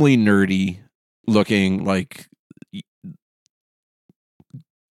 extremely nerdy looking. Like,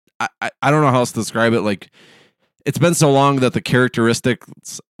 I don't know how else to describe it. Like, it's been so long that the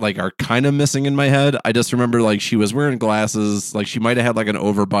characteristics like are kind of missing in my head. I just remember like she was wearing glasses, like she might have had like an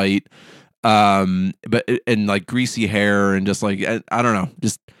overbite, but and like greasy hair and just like I don't know,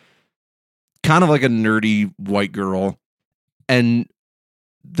 just kind of like a nerdy white girl. And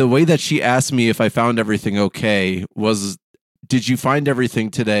the way that she asked me if I found everything okay was, "Did you find everything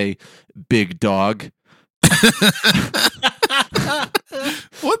today, big dog?"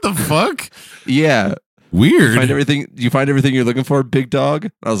 What the fuck? Yeah. Weird. You find everything you're looking for, big dog?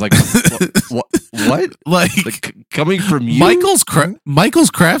 I was like, what? Like Coming from you? Michael's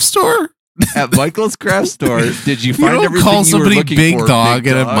craft store? At Michael's craft store, did you You find don't everything call you were somebody looking big for, dog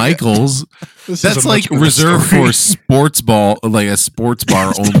big at a dog? Michael's. This is That's a like much better reserved story. for sports ball, like a sports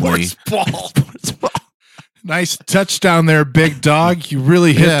bar only. Sports ball. Nice touchdown there, big dog. You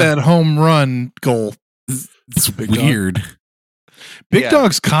really hit Yeah. that home run goal. It's Big dog. weird. Big Yeah.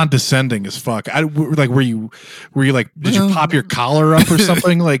 dog's condescending as fuck. Were you like, did you Well- pop your collar up or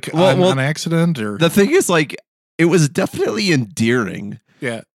something like Well, on accident or? The thing is, like, it was definitely endearing.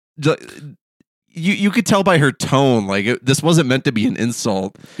 Yeah. You could tell by her tone, like, this wasn't meant to be an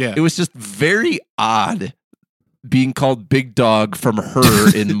insult. Yeah. It was just very odd being called big dog from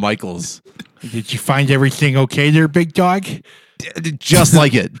her in Michael's. Did you find everything okay there, big dog? Just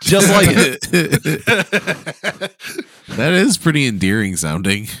like it. Just like it. That is pretty endearing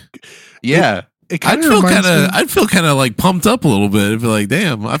sounding. Yeah. It I'd feel kind of like pumped up a little bit. I'd be like,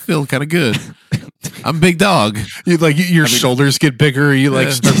 damn, I feel kind of good. I'm big dog. You like your shoulders get bigger. You like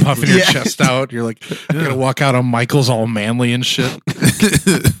Yeah. start puffing your Yeah. chest out. You're like, you're gonna walk out on Michael's all manly and shit.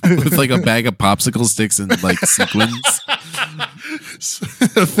 With like a bag of popsicle sticks and like sequins.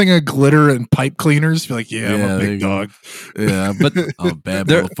 A thing of glitter and pipe cleaners. You're like, yeah, I'm Yeah, a there you big go. dog. Yeah, but I'm a bad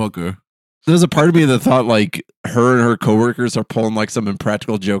There- motherfucker. There's a part of me that thought, like, her and her coworkers are pulling, like, some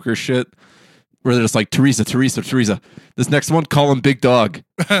Impractical Joker shit. Where they're just like, Teresa. This next one, call him big dog.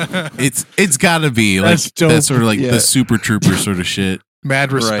 It's got to be like That's dope. that's sort of like Yeah. the super trooper sort of shit.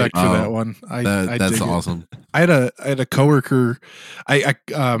 Mad respect Right. for Oh, that one. I That's dig it. awesome. I had a coworker,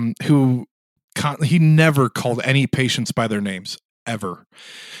 who he never called any patients by their names ever.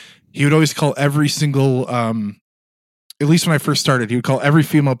 He would always call every single, at least when I first started, he would call every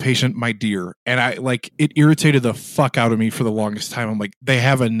female patient my dear, and it irritated the fuck out of me for the longest time. I'm like, they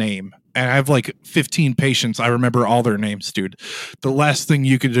have a name, and I have like 15 patients. I remember all their names, dude. The last thing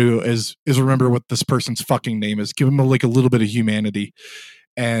you could do is remember what this person's fucking name is. Give them a little bit of humanity.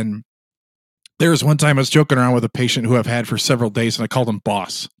 And there was one time I was joking around with a patient who I've had for several days, and I called him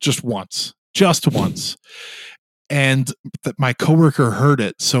boss just once. And my coworker heard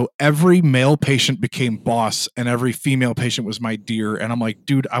it. So every male patient became boss, and every female patient was my dear. And I'm like,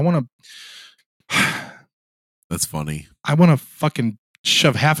 dude, I want That's funny. to fucking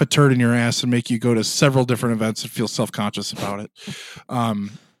shove half a turd in your ass and make you go to several different events and feel self-conscious about it.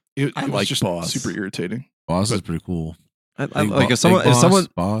 It I was like just boss. super irritating. Boss is pretty cool. Like, if someone,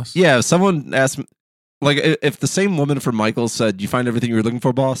 boss. yeah, if someone asked me, like, if the same woman from Michael's said, you find everything you were looking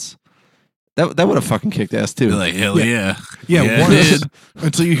for, boss, that would have fucking kicked ass too. Be like, hell yeah. Yeah, Yeah, one it is, did.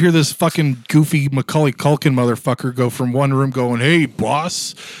 until you hear this fucking goofy Macaulay Culkin motherfucker go from one room going, hey,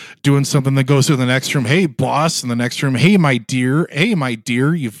 boss, doing something that goes to the next room, hey, boss, in the next room, hey, my dear,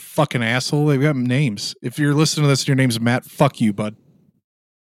 you fucking asshole. They've got names. If you're listening to this and your name's Matt, fuck you, bud.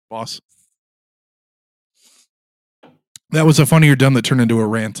 Boss. That was a funny or dumb that turned into a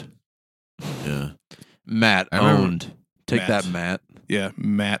rant. Yeah. Matt I remember- owned. Take Matt. that, Matt. Yeah,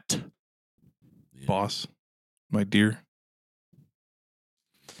 Matt. Yeah. Boss. My dear.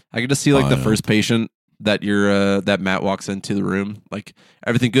 I can just see like the Wild. first patient that that Matt walks into the room, like,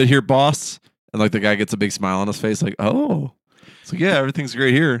 everything good here, boss? And like the guy gets a big smile on his face, like, oh. It's like, yeah, everything's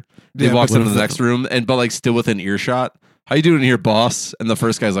great here. He Yeah, walks but- into the next room but like still within earshot. How you doing here, boss? And the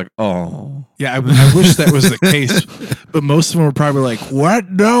first guy's like, oh. Yeah, I wish that was the case, but most of them were probably like, "What?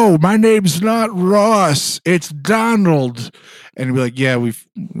 No, my name's not Ross. It's Donald." And we're like, "Yeah, we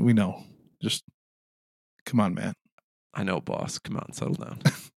know. Just come on, man." I know, boss. Come on, settle down.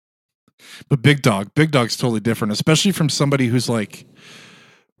 But Big Dog's totally different, especially from somebody who's like,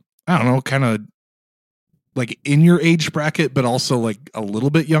 I don't know, kind of like in your age bracket, but also like a little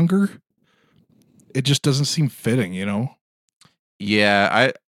bit younger. It just doesn't seem fitting, you know.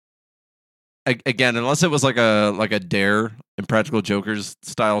 Yeah, again, unless it was like a Dare Impractical Jokers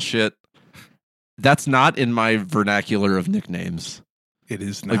style shit, that's not in my vernacular of nicknames. It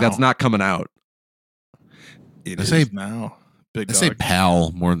is now. Like, that's not coming out. It I is say- now. Big I Dog. say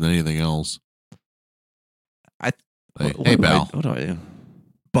pal more than anything else. I- Like, What hey do I- pal. what do I do?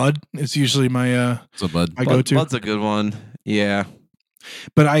 Bud is usually my What's up, bud? I go to. Bud's a good one. Yeah.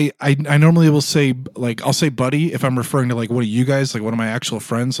 But I normally will say, like, I'll say buddy if I'm referring to like one of you guys, like one of my actual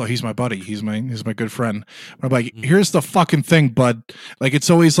friends. So he's my buddy. He's my good friend. But I'm like, here's the fucking thing, bud. Like, it's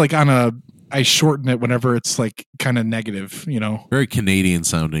always like I shorten it whenever it's like kind of negative, you know. Very Canadian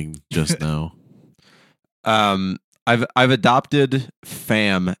sounding just now. I've adopted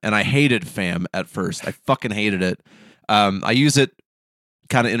fam, and I hated fam at first. I fucking hated it. I use it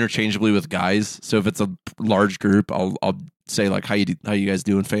kind of interchangeably with guys. So if it's a large group, I'll say like, how you guys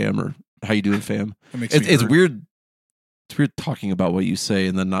doing, fam, or how you doing, fam. That makes It's me hurt. weird. It's weird talking about what you say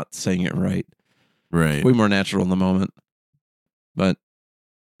and then not saying it right. Right. Way more natural in the moment. But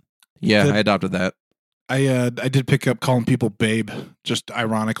yeah, The- I adopted that. I did pick up calling people babe, just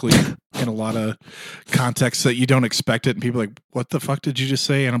ironically in a lot of contexts that you don't expect it, and people are like, "What the fuck did you just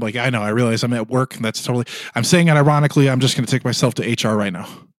say?" And I'm like, "I know, I realize I'm at work, and that's totally. I'm saying it ironically. I'm just going to take myself to HR right now."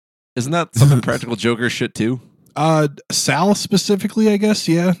 Isn't that something Practical Joker shit too? Sal specifically, I guess.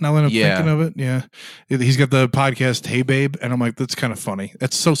 Yeah. Now that I'm Yeah. thinking of it, yeah, he's got the podcast "Hey Babe," and I'm like, that's kind of funny.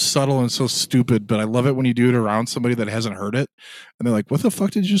 It's so subtle and so stupid, but I love it when you do it around somebody that hasn't heard it, and they're like, "What the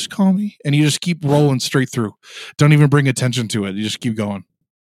fuck did you just call me?" And you just keep rolling straight through. Don't even bring attention to it. You just keep going.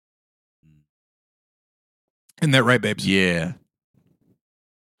 Isn't that right, babes? Yeah.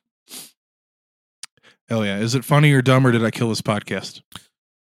 Hell yeah. Is it funny or dumb, or did I kill this podcast?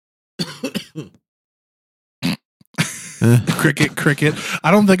 Cricket.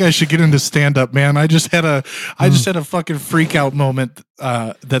 I don't think I should get into stand up, man. I just had a fucking freak out moment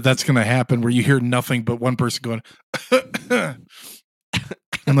that's going to happen where you hear nothing but one person going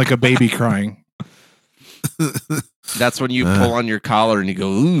and like a baby crying. That's when you pull on your collar and you go,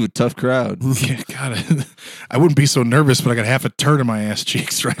 ooh, tough crowd. Yeah, God, I wouldn't be so nervous, but I got half a turd in my ass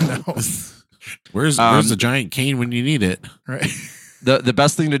cheeks right now. Where's the giant cane when you need it? Right. The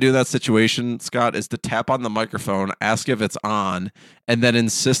best thing to do in that situation, Scott, is to tap on the microphone, ask if it's on, and then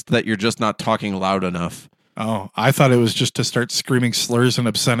insist that you're just not talking loud enough. Oh, I thought it was just to start screaming slurs and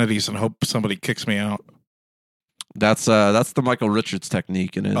obscenities and hope somebody kicks me out. That's the Michael Richards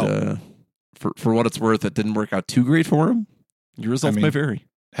technique, and it for what it's worth, it didn't work out too great for him. Your results may vary.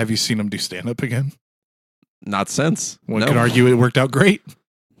 Have you seen him do stand up again? Not since. One could argue it worked out great.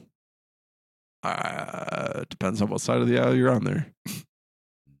 Depends on what side of the aisle you're on there.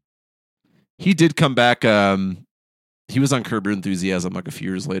 He did come back. He was on Curb Your Enthusiasm like a few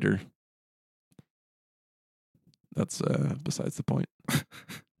years later. That's besides the point.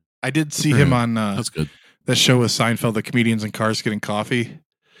 I did see him on That's good. that show with Seinfeld, the comedians in cars getting coffee.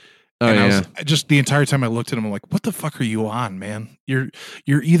 Oh, and yeah. I just the entire time I looked at him, I'm like, what the fuck are you on, man? You're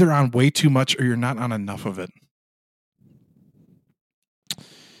either on way too much or you're not on enough of it.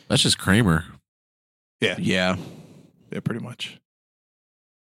 That's just Kramer. Yeah. Yeah, pretty much.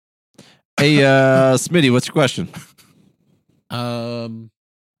 Hey, Smitty, what's your question? Let me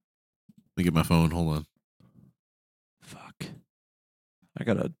get my phone. Hold on. Fuck. I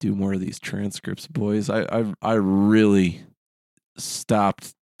gotta do more of these transcripts, boys. I really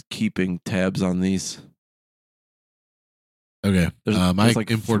stopped keeping tabs on these. Okay. My there's like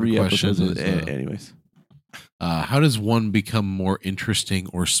important 3 question episodes is, of- anyways. how does one become more interesting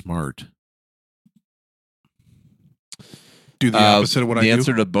or smart? Do the opposite of what I the do.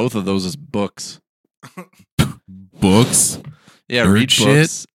 answer to both of those is books. Books? Yeah, Nerd read shit?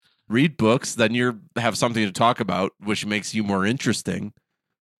 books. Read books, then you have something to talk about, which makes you more interesting.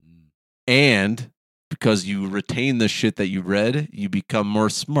 And because you retain the shit that you read, you become more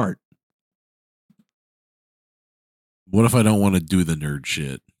smart. What if I don't want to do the nerd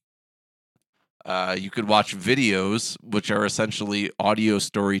shit? You could watch videos, which are essentially audio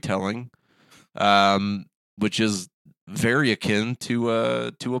storytelling, which is very akin to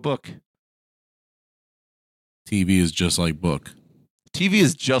a book. TV is just like book. TV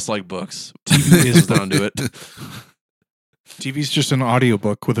is just like books. TV is down to it. TV's just an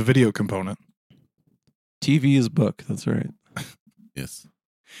audiobook with a video component. TV is book. That's right. Yes.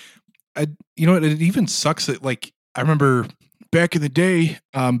 You know what? It even sucks that, like, I remember back in the day,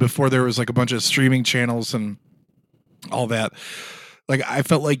 before there was like a bunch of streaming channels and all that, like I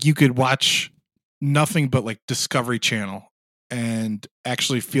felt like you could watch nothing but like Discovery Channel and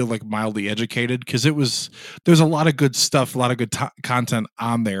actually feel like mildly educated, because there's a lot of good stuff, a lot of good content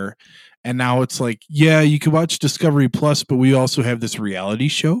on there. And now it's like, yeah, you can watch Discovery Plus, but we also have this reality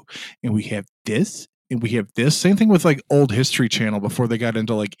show, and we have this, and we have this. Same thing with like old History Channel before they got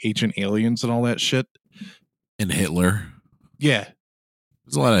into like Ancient Aliens and all that shit. And Hitler. Yeah.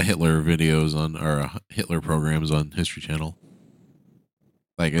 There's a lot of Hitler videos on, or Hitler programs on History Channel.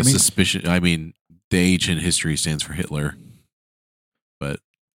 Like a suspicion. I mean, the H in history stands for Hitler. But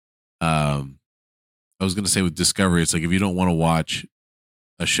I was going to say with Discovery, it's like if you don't want to watch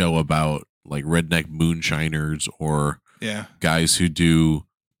a show about like redneck moonshiners or Yeah. guys who do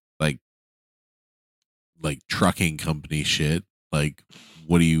like trucking company shit, like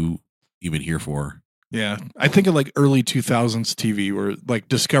what are you even here for? Yeah. I think of like early 2000s TV where like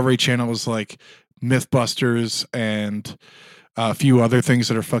Discovery Channel was like Mythbusters and A few other things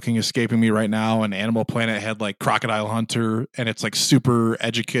that are fucking escaping me right now. And Animal Planet had like Crocodile Hunter, and it's like super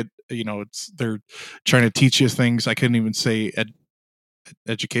educate. They're trying to teach you things. I couldn't even say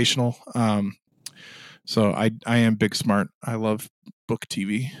educational. So I am big smart. I love book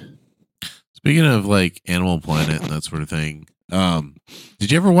TV. Speaking of like Animal Planet and that sort of thing,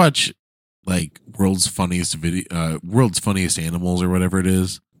 did you ever watch like World's Funniest Animals or whatever it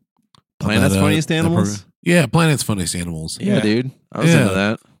is? Planet's Funniest Animals? Yeah, Planet's Funniest Animals. Yeah, dude. I was into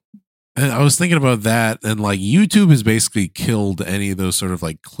that. And I was thinking about that, and like YouTube has basically killed any of those sort of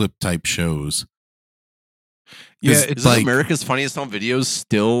like clip type shows. Yeah, Is like America's Funniest Home Videos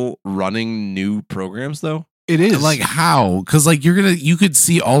still running new programs though? It is. Like how? Because like you could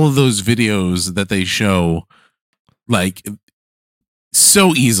see all of those videos that they show like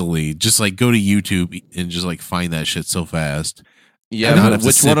so easily. Just like go to YouTube and just like find that shit so fast. Yeah, but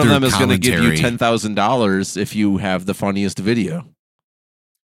which one of them is going to give you $10,000 if you have the funniest video?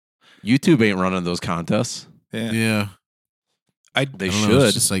 YouTube ain't running those contests. Yeah. They should.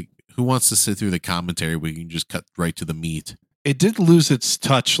 It's just like, who wants to sit through the commentary where you can just cut right to the meat? It did lose its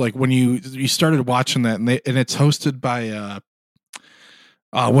touch. Like when you started watching that, and it's hosted by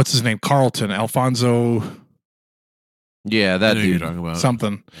what's his name, Carlton Alfonso. Yeah, that dude. You're talking about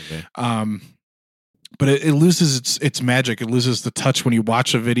something. Okay. But it loses its magic. It loses the touch when you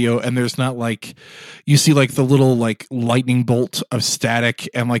watch a video, and there's not like you see like the little like lightning bolt of static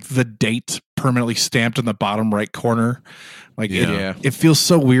and like the date permanently stamped in the bottom right corner. Like it feels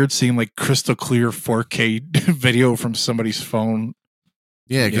so weird seeing like crystal clear 4K video from somebody's phone.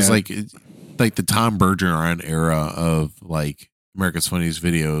 Yeah, because like the Tom Bergeron era of like America's Funniest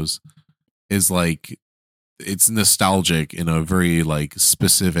Videos is like it's nostalgic in a very like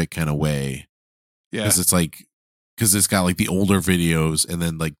specific kind of way. Yeah, because it's like it's got like the older videos and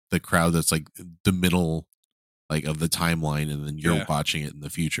then like the crowd that's like the middle like of the timeline, and then you're watching it in the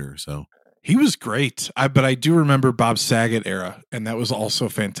future. So he was great. But I do remember Bob Saget era, and that was also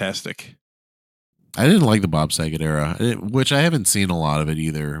fantastic. I didn't like the Bob Saget era, which I haven't seen a lot of it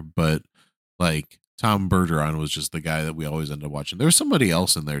either. But like Tom Bergeron was just the guy that we always ended up watching. There was somebody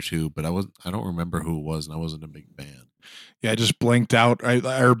else in there too, but I don't remember who it was, and I wasn't a big fan. Yeah, I just blanked out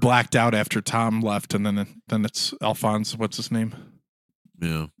or blacked out after Tom left, and then it's Alphonse. What's his name?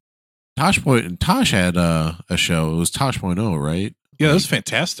 Yeah, Tosh had a show. It was Tosh.0, right? Yeah, that was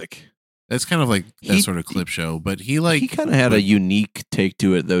fantastic. It's kind of like that sort of clip show, but he kind of had a unique take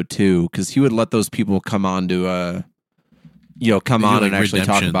to it though too, because he would let those people come on to come on and actually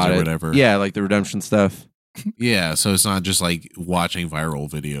talk about it. Whatever. Yeah, like the redemption stuff. Yeah, so it's not just like watching viral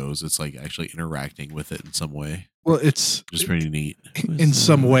videos; it's like actually interacting with it in some way. Well, it's just pretty neat in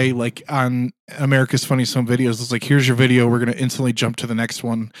some way. Like on America's Funniest Home Videos, it's like, here's your video. We're going to instantly jump to the next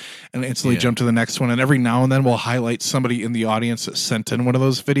one and instantly jump to the next one. And every now and then we'll highlight somebody in the audience that sent in one of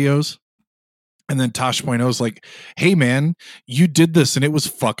those videos. And then Tosh.0 is like, hey man, you did this and it was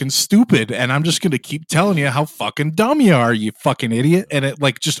fucking stupid. And I'm just going to keep telling you how fucking dumb you are, you fucking idiot. And it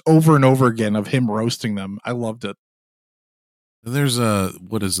like just over and over again of him roasting them. I loved it. There's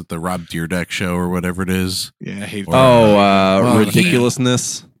what is it, the Rob Dyrdek show or whatever it is? Yeah, I hate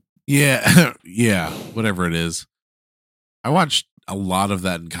ridiculousness. Yeah, yeah, whatever it is. I watched a lot of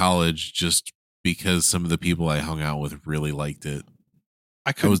that in college just because some of the people I hung out with really liked it.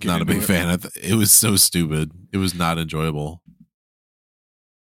 I was not a big fan. It was so stupid. It was not enjoyable.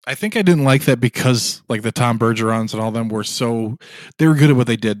 I think I didn't like that because like the Tom Bergerons and all them they were good at what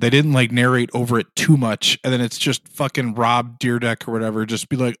they did. They didn't like narrate over it too much. And then it's just fucking Rob Dyrdek or whatever. Just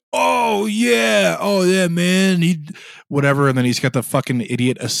be like, oh yeah, man. Whatever. And then he's got the fucking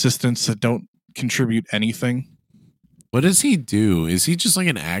idiot assistants that don't contribute anything. What does he do? Is he just like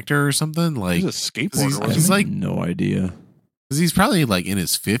an actor or something? Like he's a skateboarder. He's like no idea. Because he's probably like in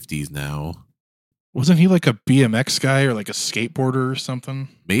his 50s now. Wasn't he like a BMX guy or like a skateboarder or something?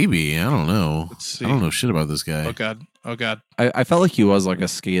 Maybe. I don't know. Let's see. I don't know shit about this guy. Oh God. I felt like he was like a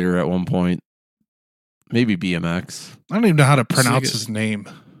skater at one point. Maybe BMX. I don't even know how to pronounce his name.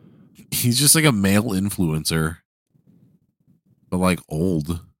 He's just like a male influencer, but like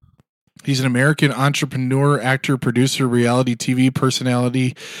old. He's an American entrepreneur, actor, producer, reality TV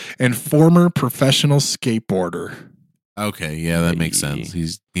personality, and former professional skateboarder. Okay, yeah, that makes sense.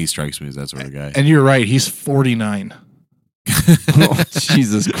 He strikes me as that sort of guy. And you're right, he's 49. Oh,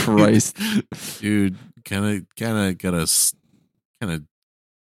 Jesus Christ, dude! Kind of gotta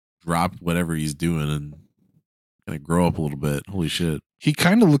drop whatever he's doing and kind of grow up a little bit. Holy shit! He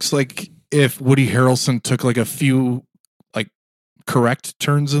kind of looks like if Woody Harrelson took like a few like correct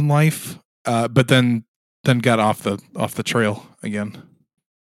turns in life, but then got off the trail again.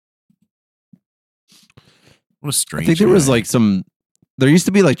 What a strange. I think there was guy. like there used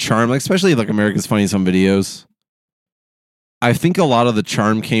to be like charm, like especially like America's Funniest Home Videos. I think a lot of the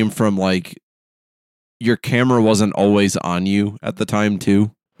charm came from like your camera wasn't always on you at the time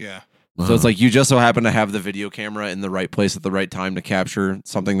too. Yeah. So it's like you just so happen to have the video camera in the right place at the right time to capture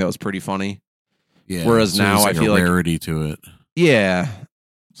something that was pretty funny. yeah. whereas so now there's, I like, feel a like- rarity to it. Yeah.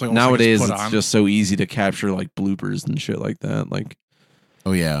 It's like almost like Nowadays put it's on. just so easy to capture like bloopers and shit like that. Like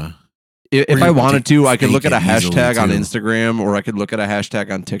Oh yeah. if Or I you wanted to, I could fake look at a it easily, hashtag on too. Instagram or I could look at a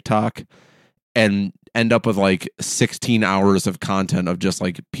hashtag on TikTok and end up with like 16 hours of content of just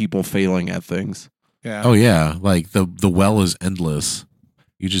like people failing at things. Yeah. Oh yeah. Like the well is endless.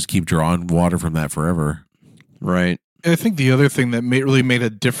 You just keep drawing water from that forever. Right. I think the other thing that really made a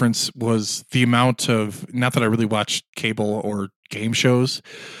difference was the amount of, not that I really watched cable or game shows,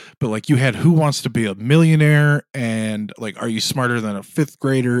 but like you had Who Wants to Be a Millionaire and like Are You Smarter Than a Fifth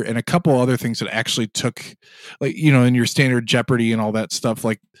Grader and a couple other things that actually took, like, you know, in your standard Jeopardy and all that stuff,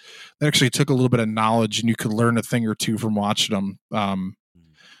 like that actually took a little bit of knowledge and you could learn a thing or two from watching them.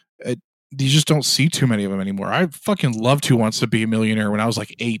 You just don't see too many of them anymore. I fucking loved Who Wants to Be a Millionaire when I was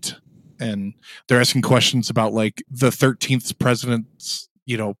like 8. And they're asking questions about like the 13th president's,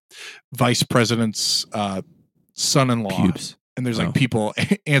 you know, vice president's son-in-law. Pubes. And there's Oh. like people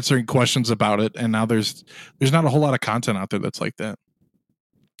answering questions about it. And now there's not a whole lot of content out there that's like that.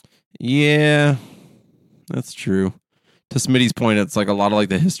 Yeah. That's true. To Smitty's point, it's like a lot of like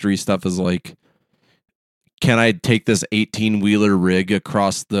the history stuff is like, can I take this 18-wheeler rig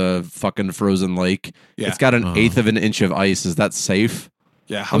across the fucking frozen lake? Yeah. It's got an Uh-huh. eighth of an inch of ice. Is that safe?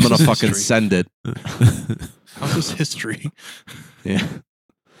 Yeah. I'm gonna how's fucking history? send it. How's this history? Yeah.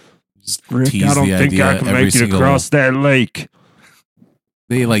 Just tease the idea every single- that lake.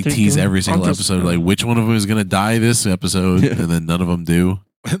 They like think tease I'm- every single I'm just- episode, like which one of them is gonna die this episode, Yeah. and then none of them do.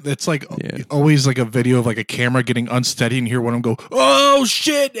 It's like Yeah. always like a video of like a camera getting unsteady and hear one of them go, "Oh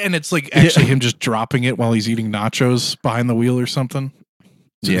shit!" And it's like actually him just dropping it while he's eating nachos behind the wheel or something.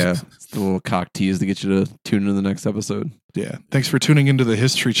 Yeah. It's the little cock tease to get you to tune into the next episode. Yeah. Thanks for tuning into the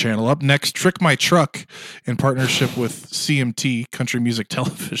History Channel. Up next, Trick My Truck in partnership with CMT Country Music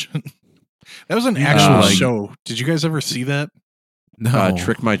Television. That was an actual like- show. Did you guys ever see that? No,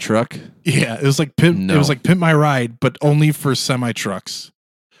 Trick My Truck. Yeah, it was like Pimp. No. It was like Pimp My Ride, but only for semi trucks.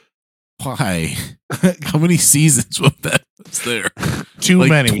 why? How many seasons was that? Was there Too like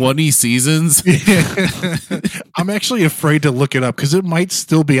many. 20 seasons? I'm actually afraid to look it up because it might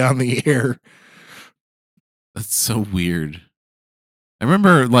still be on the air. That's so weird. I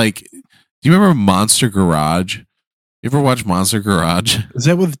remember, like, do you remember Monster Garage? You ever watch Monster Garage? Is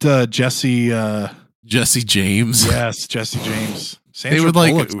that with Jesse? Jesse James. Yes, Jesse James. Sandra would,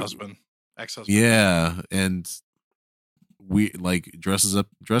 like- Bullock's husband. Ex-husband. Yeah, and we like dress up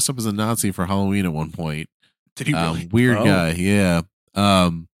as a Nazi for Halloween at one point. Did he really? Weird Oh. guy, yeah.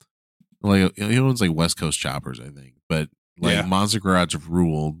 Like he owns like West Coast Choppers, I think. But like Yeah. Monster Garage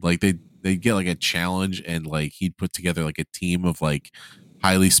ruled. Like they get like a challenge, and like he'd put together like a team of like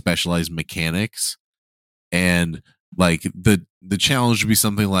highly specialized mechanics, and like the challenge would be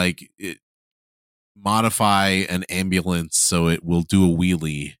something like modify an ambulance so it will do a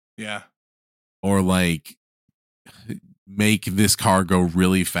wheelie, Yeah. or like make this car go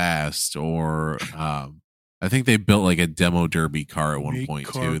really fast, or I think they built like a demo derby car at one Make point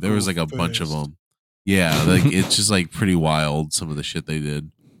car too. There was go like a bunch of fast. them. Yeah, like it's just like pretty wild some of the shit they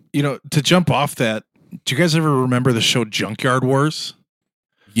did. You know, to jump off that, do you guys ever remember the show Junkyard Wars?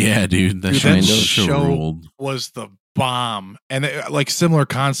 Yeah, dude, that Dude, show, that show show- ruled. Was the bomb. And like similar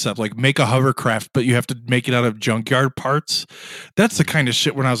concept, like make a hovercraft, but you have to make it out of junkyard parts. That's the kind of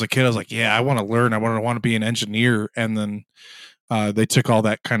shit when I was a kid, I was like, yeah, I want to learn. I want to be an engineer. And then they took all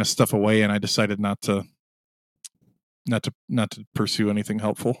that kind of stuff away and I decided not to pursue anything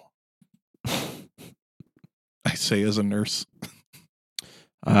helpful. I say as a nurse.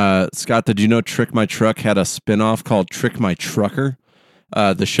 Scott, did you know Trick My Truck had a spinoff called Trick My Trucker?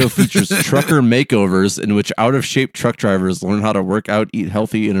 The show features trucker makeovers in which out-of-shape truck drivers learn how to work out, eat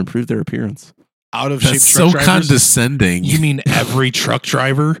healthy, and improve their appearance. Out of shape That's truck so drivers. condescending. You mean every truck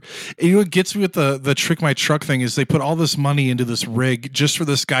driver? And you know what gets me with the Trick My Truck thing is they put all this money into this rig just for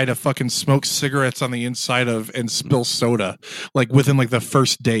this guy to fucking smoke cigarettes on the inside of and spill soda like within like the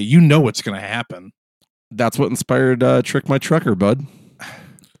first day. You know what's going to happen. That's what inspired Trick My Trucker, bud.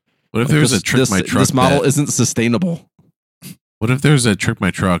 What if Like, there's this- a Trick this, My Truck? This model that- isn't sustainable. What if there's a Trick My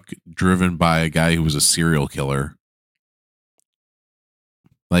Truck driven by a guy who was a serial killer?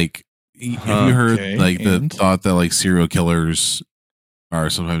 Like, have you heard Okay, like the and? thought that like serial killers are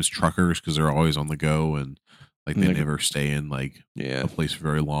sometimes truckers because they're always on the go and like they Like- never stay in like Yeah. a place for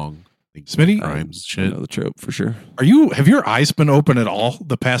very long? like, Smitty? crimes I shit. know the trope for sure. Have your eyes been open at all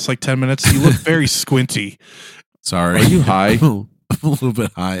the past like 10 minutes? You look very squinty. Sorry, Are you high? I'm a little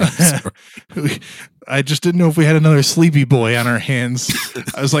bit high. I'm sorry. I just didn't know if we had another sleepy boy on our hands.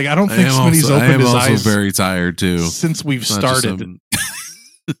 I was like, I don't I think am Smitty's also, I opened am his also eyes very tired too. since we've It's not just started.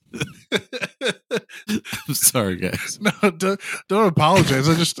 I'm sorry, guys. No, don't apologize.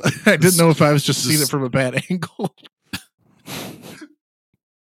 I didn't know if I was just seeing it from a bad angle.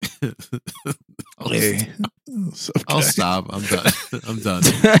 I'll stop. I'm done. I'm done.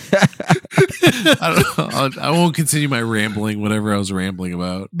 I won't continue my rambling, whatever I was rambling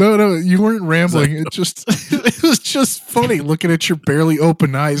about. No, you weren't rambling. It was just funny looking at your barely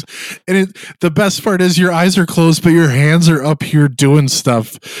open eyes. And the best part is your eyes are closed, but your hands are up here doing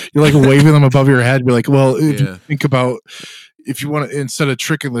stuff. You're like waving them above your head. You're like, well, if you think about if you want to, instead of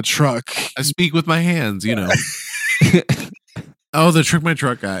tricking the truck, I speak with my hands, you know. Oh, the trick my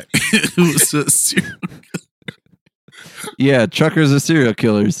truck guy. Who was a serial Yeah, truckers are serial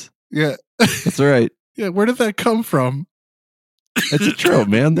killers. yeah, That's right. yeah. Where did that come from? It's a trope,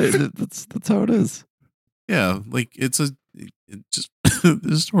 man. That's how it is. Yeah, like it just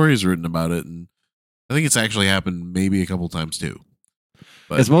the story is written about it, and I think it's actually happened maybe a couple times too.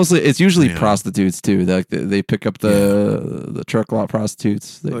 But It's usually yeah. prostitutes too. Like they pick up the truck lot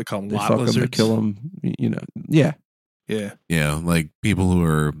prostitutes. They call them they lot fuck them, they lizards. kill them. You know, yeah. Yeah, yeah, like people who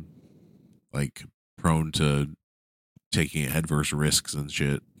are like prone to taking adverse risks and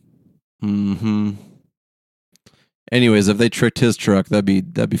shit. Hmm. Anyways, if they tricked his truck, that'd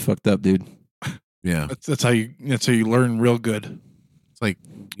be fucked up, dude. Yeah, that's how you learn real good. it's like,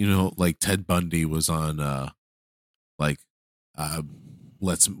 you know, like Ted Bundy was on one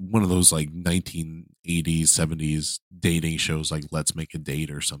of those like 1980s 70s dating shows, like Let's Make a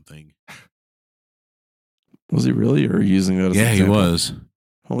Date or something. Was he really, or using that as an Yeah, he example? was.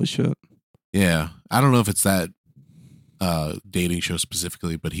 Holy shit. Yeah, I don't know if it's that dating show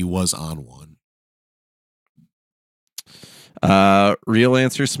specifically, but he was on one. Real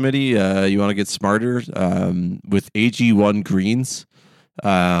answer, Smitty. You want to get smarter with AG1 greens.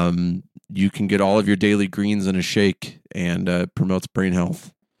 You can get all of your daily greens in a shake, and promotes brain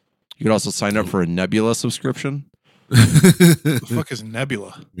health. You could also sign up for a Nebula subscription. The fuck is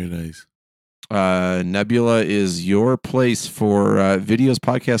Nebula? Very nice. Nebula is your place for videos,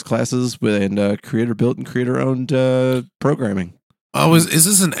 podcast classes, and creator built and creator owned programming. Oh, is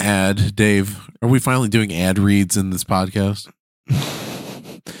this an ad, Dave? Are we finally doing ad reads in this podcast?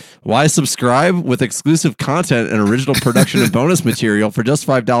 Why subscribe? With exclusive content and original production and bonus material for just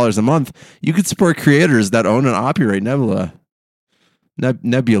 $5 a month, you can support creators that own and operate Nebula.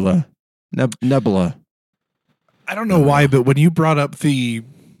 Nebula. I don't know why, but when you brought up the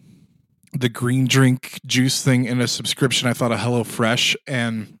green drink juice thing in a subscription, I thought of HelloFresh,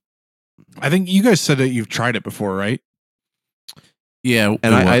 and I think you guys said that you've tried it before, right? Yeah,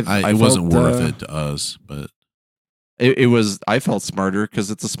 And it wasn't felt, worth it to us, but it was. I felt smarter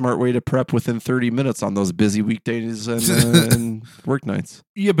because it's a smart way to prep within 30 minutes on those busy weekdays and work nights.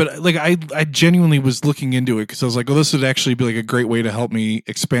 Yeah, but like I genuinely was looking into it because I was like, well, this would actually be like a great way to help me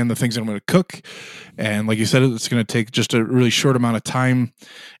expand the things I'm going to cook. And like you said, it's going to take just a really short amount of time.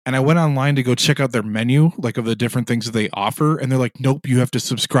 And I went online to go check out their menu, like of the different things that they offer. And they're like, nope, you have to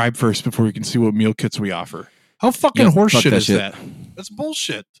subscribe first before we can see what meal kits we offer. How fucking Yep, horseshit fuck that is shit. that? That's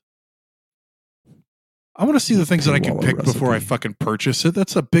bullshit. I want to see the things that I can Paywall pick before I recipe. fucking purchase it.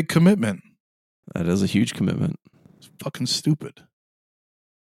 That's a big commitment. That is a huge commitment. It's fucking stupid.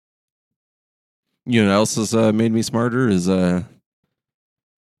 You know what else has made me smarter is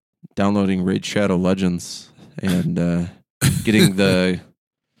downloading Raid Shadow Legends and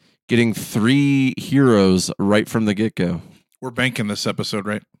getting 3 heroes right from the get go. We're banking this episode,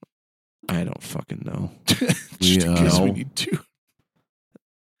 right? I don't fucking know. Just in case we no. need to.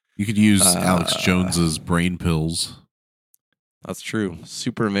 you could use Alex Jones's brain pills. That's true.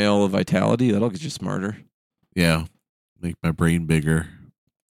 Super male vitality, that'll get you smarter. Yeah, make my brain bigger.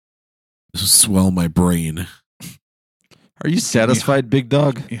 Swell my brain. Are you satisfied, big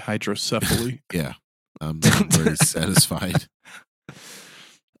dog? Hydrocephaly. Yeah, I'm very satisfied.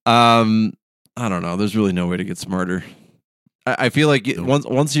 I don't know. There's really no way to get smarter. I feel like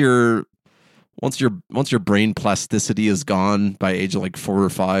once your brain plasticity is gone by age of like 4 or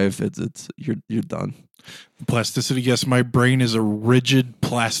 5, it's you're done. Plasticity, yes, my brain is a rigid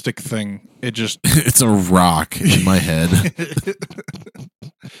plastic thing. It just It's a rock in my head.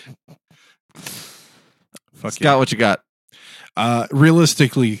 fuck Scott, what you got?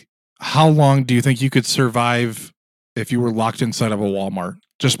 Realistically, how long do you think you could survive if you were locked inside of a Walmart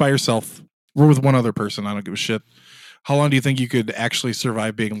just by yourself or with one other person? I don't give a shit. How long do you think you could actually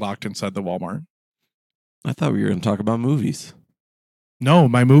survive being locked inside the Walmart? I thought we were going to talk about movies. No,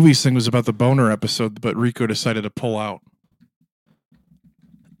 my movies thing was about the boner episode, but Rico decided to pull out.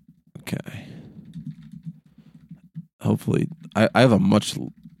 Okay. Hopefully, I have a much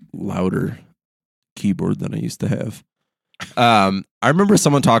louder keyboard than I used to have. I remember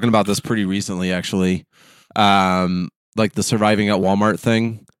someone talking about this pretty recently, actually. Like the surviving at Walmart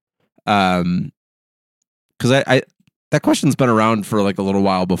thing. Because I that question's been around for like a little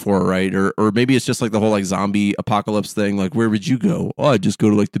while before, right? Or maybe it's just like the whole like zombie apocalypse thing. Like, where would you go? Oh, I'd just go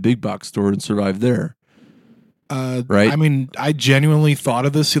to like the big box store and survive there. Right. I mean, I genuinely thought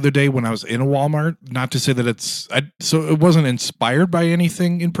of this the other day when I was in a Walmart. Not to say that so it wasn't inspired by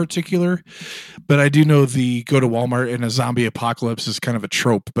anything in particular, but I do know the go to Walmart in a zombie apocalypse is kind of a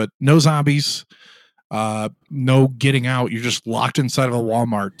trope. But no zombies, no getting out. You're just locked inside of a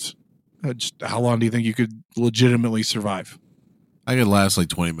Walmart. How long do you think you could legitimately survive? I could last like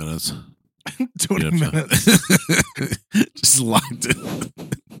 20 minutes. 20 minutes. Just locked in.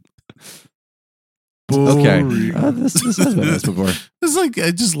 Okay. This has been this before. It's like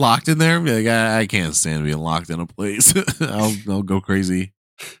I just locked in there and be like, I can't stand being locked in a place. I'll go crazy.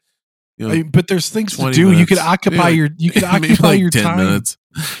 You know, but there's things to 20 do. minutes. You could occupy Maybe your maybe like your 10 time. minutes.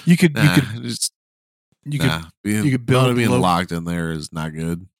 You could Just, you you could build being low- locked in there is not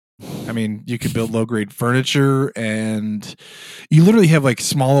good. I mean, you could build low grade furniture, and you literally have like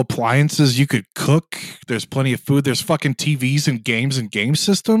small appliances. You could cook. There's plenty of food. There's fucking TVs and game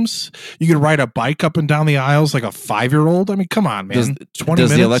systems. You could ride a bike up and down the aisles like a 5-year-old. I mean, come on, man. Does 20 the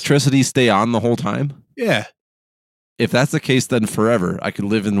minutes. electricity stay on the whole time? Yeah. If that's the case, then forever. I could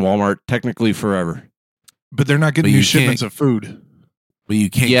live in Walmart technically forever. But they're not getting But new you shipments of food. But you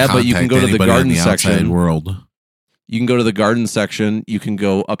can't. Yeah, but you can contact go to the anybody in garden outside section. world. You can go to the garden section. You can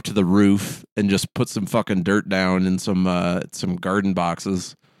go up to the roof and just put some fucking dirt down in some garden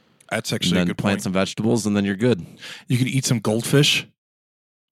boxes. That's And actually a then good plant point. some vegetables, and then you're good. You could eat some goldfish.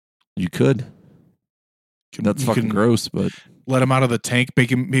 You could. That's You fucking can gross, but Let them out of the tank.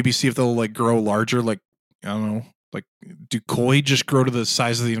 Maybe see if they'll like grow larger. Like, I don't know. Like, do koi just grow to the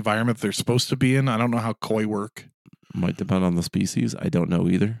size of the environment they're supposed to be in? I don't know how koi work. might depend on the species. I don't know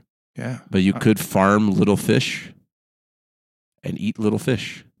either. Yeah. But you could farm little fish and eat little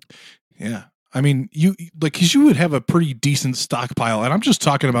fish. Yeah. I mean, because you would have a pretty decent stockpile, and I'm just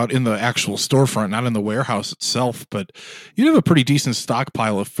talking about in the actual storefront, not in the warehouse itself, but you'd have a pretty decent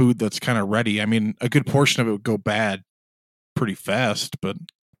stockpile of food that's kind of ready. I mean, a good portion of it would go bad pretty fast, but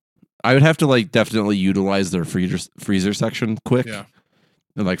I would have to like definitely utilize their freezer section quick yeah.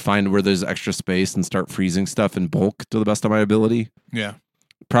 and like find where there's extra space and start freezing stuff in bulk to the best of my ability. Yeah.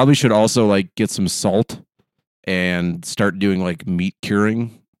 Probably should also like get some salt and start doing like meat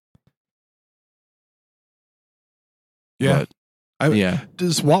curing. Yeah. But, yeah.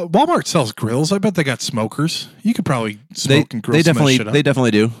 Does Walmart sells grills? I bet they got smokers. You could probably smoke and grill They some of that definitely shit up. they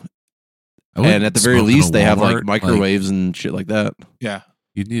definitely do. And at the very least they have like microwaves and shit like that. Yeah.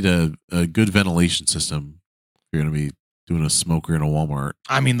 You need a good ventilation system. If you're going to be doing a smoker in a Walmart.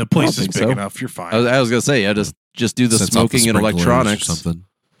 I mean, the place is think big so. enough. You're fine. I was gonna say, yeah, just do the Sets off the smoking and sprinklers or electronics. something.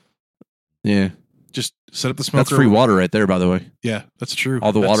 Yeah. Just set up the smoker. That's free water right there, by the way. Yeah, that's true.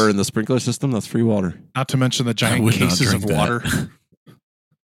 All the That's- water in the sprinkler system, that's free water. Not to mention the I giant would not cases of drink that. water.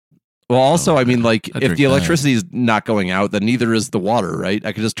 Well, also, Oh, I mean, like, I'd if drink the that. electricity is not going out, then neither is the water, right?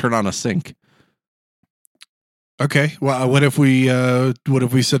 I could just turn on a sink. Okay. Well, what if we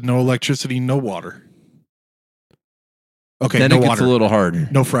said no electricity, no water? Okay, then no it gets water, a little harder.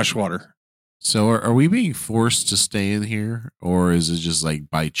 no fresh water. So are we being forced to stay in here, or is it just like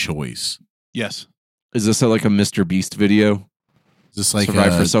by choice? Yes. Is this like a Mr. Beast video? Is this like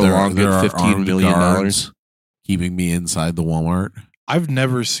Survive for so long, get are $15 armed million guards keeping me inside the Walmart? I've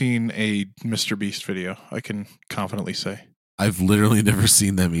never seen a Mr. Beast video. I can confidently say. I've literally never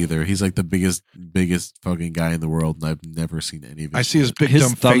seen them either. He's like the biggest fucking guy in the world, and I've never seen any of his I see his shit. big His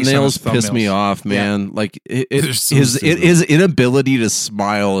dumb face on his thumbnails piss me thumbnails. off, man. Like, They're so his stupid. his inability to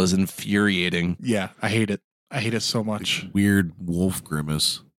smile is infuriating. Yeah, I hate it. I hate it so much. Weird wolf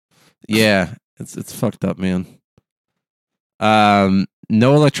grimace. Yeah, it's fucked up, man. No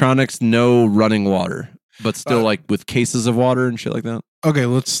electronics, no running water, but still like with cases of water and shit like that. Okay,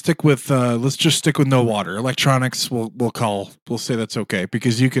 let's just stick with no water. Electronics, we'll say that's okay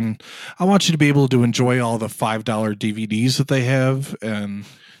because I want you to be able to enjoy all the $5 DVDs that they have and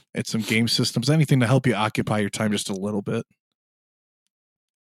some game systems, anything to help you occupy your time just a little bit.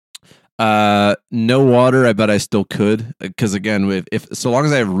 No water. I bet I still could because again, if so long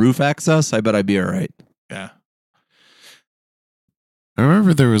as I have roof access, I bet I'd be all right. Yeah. I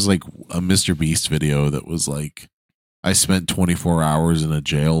remember there was like a Mr. Beast video that was like I spent 24 hours in a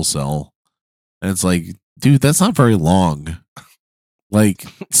jail cell. And it's like, dude, that's not very long. Like,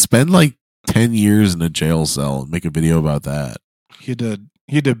 spend like 10 years in a jail cell and make a video about that. He'd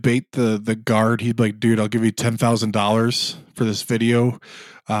bait the guard. He'd be like, dude, I'll give you $10,000 for this video.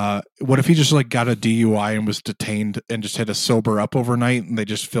 What if he just like got a DUI and was detained and just had to sober up overnight and they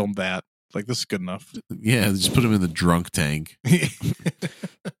just filmed that? Like, this is good enough. Yeah, just put him in the drunk tank.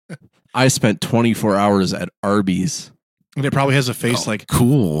 I spent 24 hours at Arby's. And it probably has a face like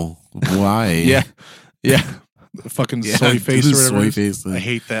Cool. Why? Yeah. fucking Yeah, soy face or soy whatever. face thing. I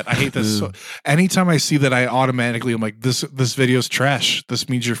hate that. I hate this. So, anytime I see that, I automatically am like, this video's trash. This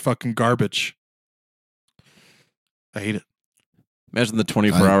means you're fucking garbage. I hate it. Imagine the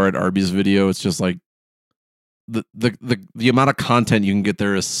 24-hour at Arby's video. It's just like the amount of content you can get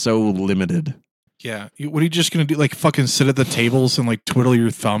there is so limited. Yeah. What are you just gonna do? Like fucking sit at the tables and like twiddle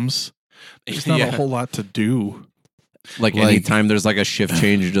your thumbs? There's not a whole lot to do. Like anytime there's like a shift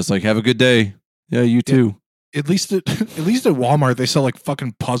change, you're just like, have a good day. Yeah, you too. At least at Walmart, they sell like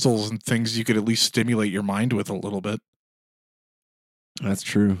fucking puzzles and things you could at least stimulate your mind with a little bit. That's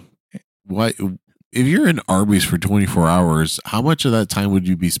true. What if you're in Arby's for 24 hours? How much of that time would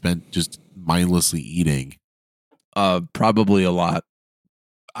you be spent just mindlessly eating? Probably a lot.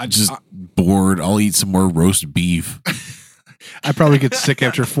 I just bored. I'll eat some more roast beef. I probably get sick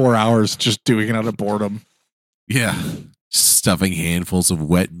after 4 hours just doing it out of boredom. Yeah, stuffing handfuls of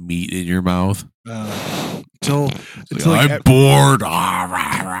wet meat in your mouth. Until I'm bored.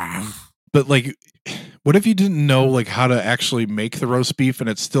 But like, what if you didn't know like how to actually make the roast beef and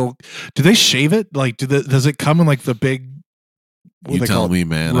it's still? Do they shave it? Like, does it come in like the big? You tell me,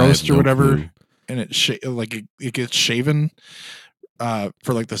 man. Roast or whatever, clue. and it gets shaven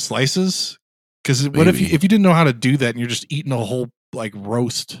for like the slices. Because what if you didn't know how to do that and you're just eating a whole like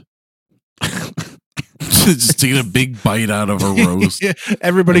roast? Just taking a big bite out of a roast. Yeah,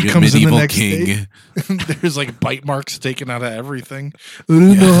 everybody like comes in the medieval next king. day. There's like bite marks taken out of everything. I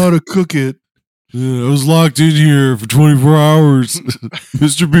didn't know how to cook it. I was locked in here for 24 hours,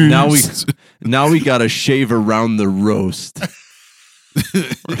 Mr. Beast. Now we got to shave around the roast.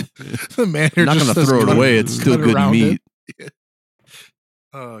 The man here I'm not just going to says throw it cut away. It's still cut good around meat. it.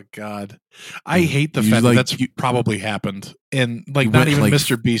 Oh God, I hate the fact that that's probably happened, and like not even like,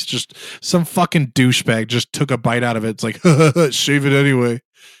 Mr. Beast, just some fucking douchebag just took a bite out of it. It's like shave it anyway.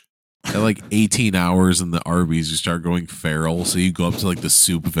 At like 18 hours in the Arby's, you start going feral. So you go up to like the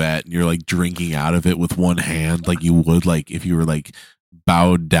soup vat and you're like drinking out of it with one hand, like you would like if you were like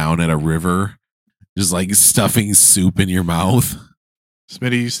bowed down at a river, just like stuffing soup in your mouth.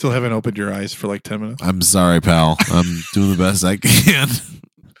 Smitty, you still haven't opened your eyes for like 10 minutes. I'm sorry, pal. I'm doing the best I can.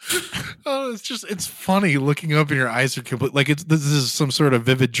 Oh, it's funny looking up and your eyes are complete. Like this is some sort of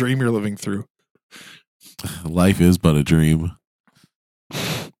vivid dream you're living through. Life is but a dream.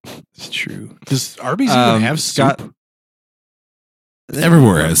 It's true. Does Arby's even have soup?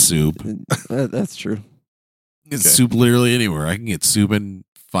 Everywhere has soup. That's true. It's soup literally anywhere. I can get soup in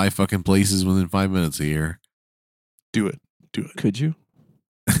 5 fucking places within 5 minutes a year. Do it. Could you?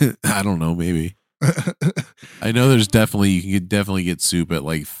 I don't know. Maybe. I know there's you can definitely get soup at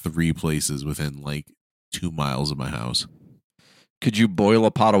like 3 places within like 2 miles of my house. Could you boil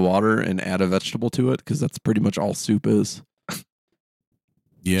a pot of water and add a vegetable to it? Because that's pretty much all soup is.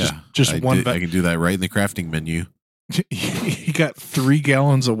 Yeah, just one. I can do that right in the crafting menu. You got 3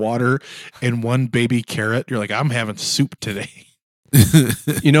 gallons of water and 1 baby carrot. You're like, I'm having soup today.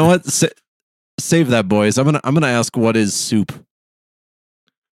 You know what? Save that, boys. I'm gonna ask what is soup.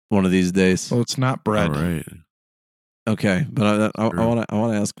 One of these days. Well, it's not bread. All right. Okay, but I want to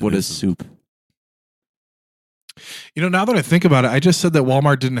ask what is soup. You know, now that I think about it, I just said that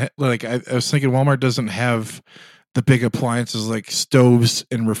Walmart didn't I was thinking Walmart doesn't have the big appliances like stoves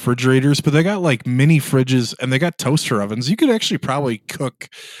and refrigerators, but they got like mini fridges and they got toaster ovens. You could actually probably cook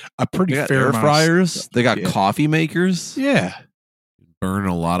a pretty fair air amount fryers. They got coffee makers. Yeah. Burn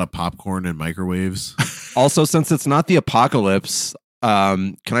a lot of popcorn in microwaves. Also, since it's not the apocalypse,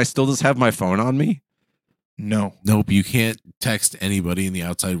 can I still just have my phone on me? No. Nope, you can't text anybody in the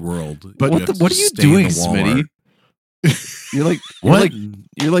outside world. But what are you doing, Smitty? You're like what?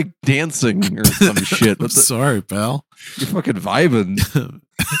 You're like dancing or some shit. I'm sorry, pal. You're fucking vibing.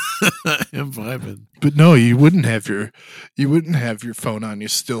 I'm vibing. But no, you wouldn't have your phone on you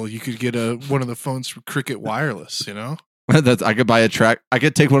still. You could get one of the phones from Cricket Wireless, you know? I could buy a track. I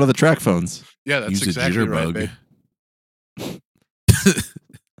could take one of the track phones. Yeah, that's Use exactly a right, jitterbug. babe.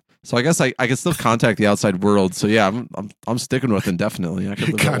 So I guess I can still contact the outside world. So yeah, I'm sticking with indefinitely. I could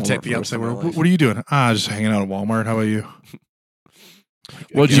live at Contact Walmart the for outside the rest of my world. life. What are you doing? Just hanging out at Walmart. How about you?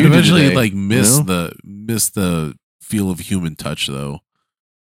 What'd You you do eventually today? like miss You know? the feel of human touch, though.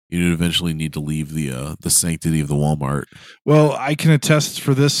 You'd eventually need to leave the sanctity of the Walmart. Well, I can attest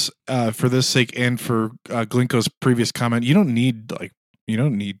for this sake and for Glinko's previous comment. You don't need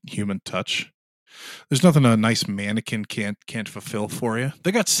human touch. There's nothing a nice mannequin can't fulfill for you.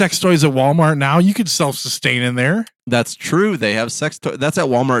 They got sex toys at Walmart now. You could self-sustain in there. That's true. They have sex toys. That's at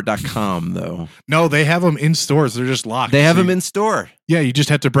Walmart.com, though. No, they have them in stores. They're just locked. They have them in store. Yeah, you just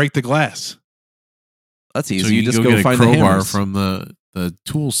have to break the glass. That's easy. So you just go go get a find the crowbar hammers. from the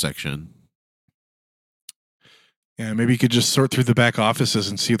tool section. Yeah, maybe you could just sort through the back offices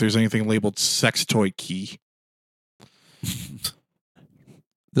and see if there's anything labeled sex toy key.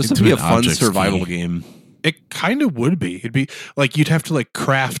 This would be a Intimate fun objects survival key. game. It kind of would be. It'd be like you'd have to like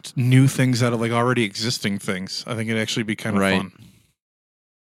craft new things out of like already existing things. I think it'd actually be kind of Right. fun.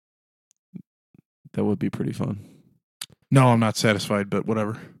 That would be pretty fun. No, I'm not satisfied, but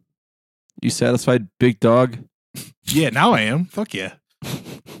whatever. You satisfied, big dog? Yeah, now I am. Fuck yeah.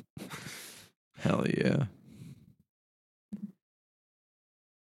 Hell yeah.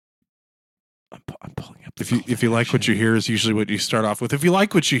 I'm pulling up. If you like what you hear is usually what you start off with. If you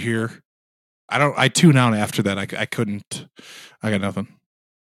like what you hear, I tune out after that. I couldn't. I got nothing.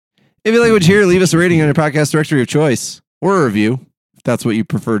 If you like what you hear, leave us a rating on your podcast directory of choice or a review, if that's what you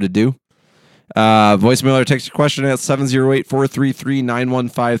prefer to do. Voicemail or text your question at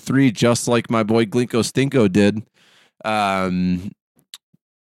 708-433-9153, just like my boy Glinko Stinko did.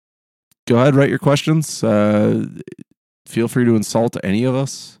 Go ahead, write your questions. Feel free to insult any of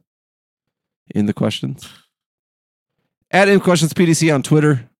us in the questions. Add in questions PDC on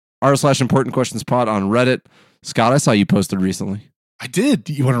Twitter, r/important questions pod on Reddit. Scott, I saw you posted recently. I did.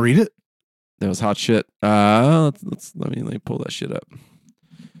 You want to read it? That was hot shit. Let me pull that shit up.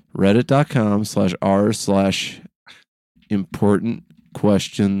 Reddit.com/r/important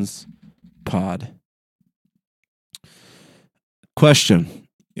questions pod. Question.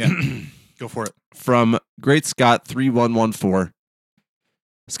 Yeah. Go for it. From Great Scott 3114.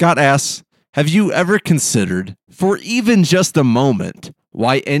 Scott asks, have you ever considered, for even just a moment,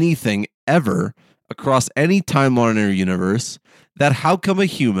 why anything ever across any timeline or universe, that how come a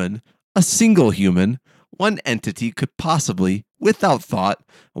human, a single human, one entity could possibly, without thought,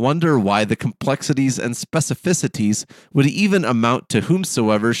 wonder why the complexities and specificities would even amount to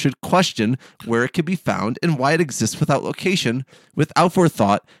whomsoever should question where it could be found and why it exists without location, without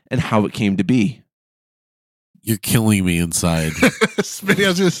forethought, and how it came to be? You're killing me inside. Smitty, I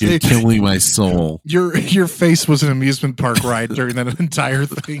was going to You're say, killing my soul. your face was an amusement park ride during that entire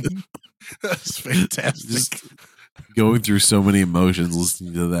thing. That's fantastic. Just going through so many emotions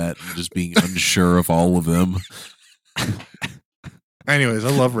listening to that and just being unsure of all of them. Anyways, I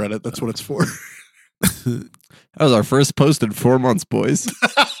love Reddit. That's what it's for. That was our first post in 4 months, boys.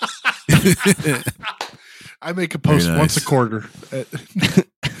 I make a post Very once a nice. quarter.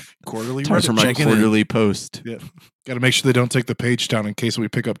 Quarterly Time for Reddit. my checking quarterly post. Got to make sure they don't take the page down in case we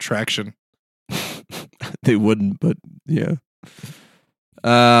pick up traction. They wouldn't, but yeah.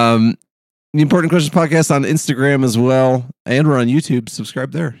 The Important Questions Podcast on Instagram as well, and we're on YouTube.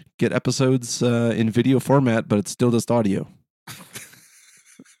 Subscribe there. Get episodes in video format, but it's still just audio.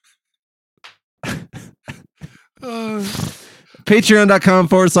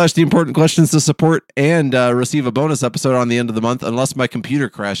 Patreon.com/The Important Questions to support and receive a bonus episode on the end of the month, unless my computer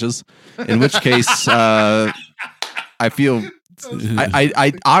crashes, in which case I feel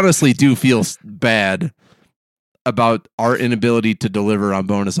I honestly do feel bad about our inability to deliver on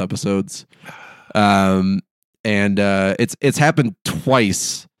bonus episodes. And it's happened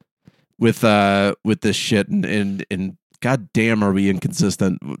twice with this shit, and god damn are we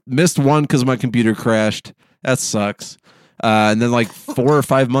inconsistent. Missed one because my computer crashed. That sucks. And then like 4 or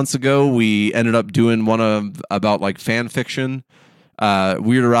 5 months ago, we ended up doing one about like fan fiction,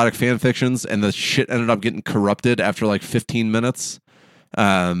 weird erotic fan fictions, and the shit ended up getting corrupted after like 15 minutes.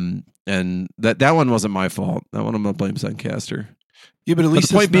 And that one wasn't my fault. That one I'm gonna blame Zencaster. Yeah, but at But least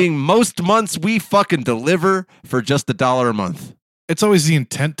the point being, most months we fucking deliver for just $1 a month. it's always the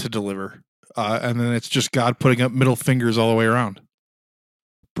intent to deliver. And then it's just God putting up middle fingers all the way around.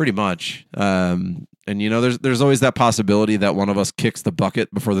 Pretty much. And you know, there's always that possibility that one of us kicks the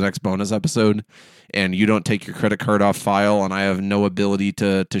bucket before the next bonus episode, and you don't take your credit card off file, and I have no ability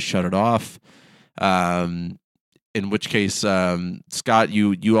to shut it off. In which case, Scott,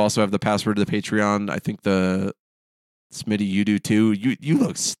 you also have the password to the Patreon. I think the Smitty, you do too. You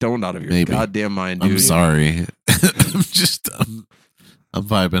look stoned out of your Maybe. goddamn mind, dude. I'm sorry. I'm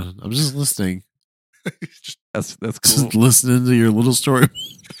vibing. I'm just listening. That's cool. Just listening to your little story.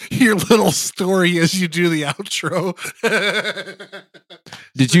 Your little story as you do the outro.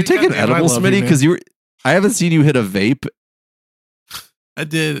 Did you take an Goddamn, I edible, love you, Smitty? man. Because I haven't seen you hit a vape. I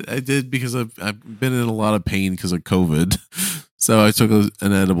did because I've been in a lot of pain because of COVID. So I took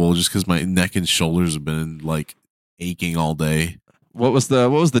an edible just because my neck and shoulders have been like aching all day. What was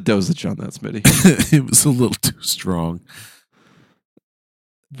the dosage on that, Smitty? It was a little too strong.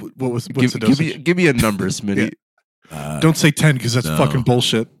 What's the dosage? Give me a number, Smitty. Don't say 10 because that's no. fucking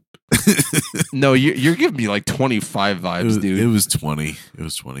bullshit. No, you're giving me like 25 vibes, dude. It was 20. It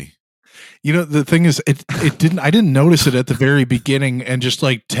was 20. You know, the thing is, it didn't. I didn't notice it at the very beginning, and just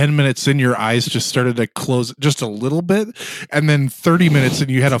like 10 minutes in, your eyes just started to close just a little bit, and then 30 minutes, and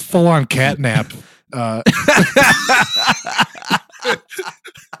you had a full on cat nap.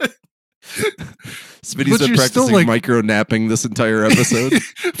 Smitty's been practicing micro napping this entire episode.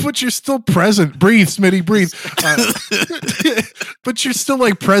 But you're still present. Breathe, Smitty, breathe. But you're still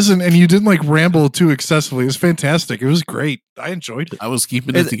like present, and you didn't like ramble too excessively. It was fantastic. It was great. I enjoyed it. I was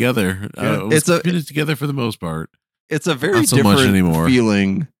keeping it together. I was keeping it together for the most part. It's a very different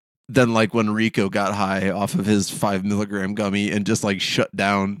feeling than like when Rico got high off of his 5 milligram gummy and just like shut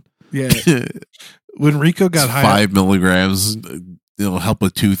down. Yeah. When Rico got high, 5 milligrams, it'll help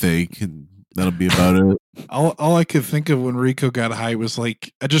with toothache, and that'll be about it. All I could think of when Rico got high was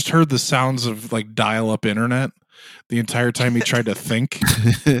like I just heard the sounds of like dial-up internet the entire time he tried to think.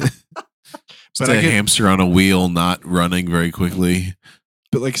 But a hamster on a wheel, not running very quickly.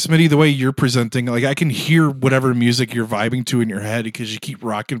 But like Smitty, the way you're presenting, like I can hear whatever music you're vibing to in your head because you keep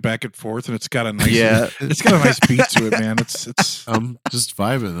rocking back and forth, and it's got a nice, it's got a nice beat to it, man. It's. I'm just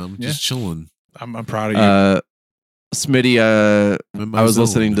vibing. I'm just chilling. I'm proud of you. Smitty, I was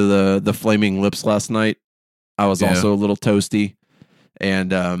listening to the Flaming Lips last night. I was also a little toasty,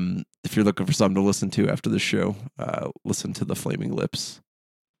 and if you're looking for something to listen to after the show, listen to the Flaming Lips.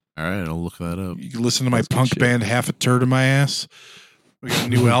 All right, I'll look that up. You can listen to my punk band, Half a Turd in My Ass. We got a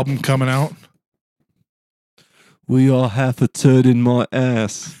new album coming out. We are half a turd in my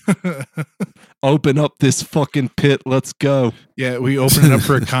ass. Open up this fucking pit. Let's go. Yeah, we open it up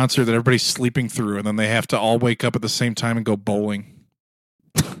for a concert that everybody's sleeping through, and then they have to all wake up at the same time and go bowling.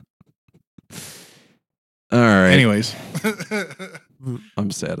 All right. Anyways.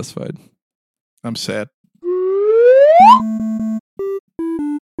 I'm satisfied. I'm sad.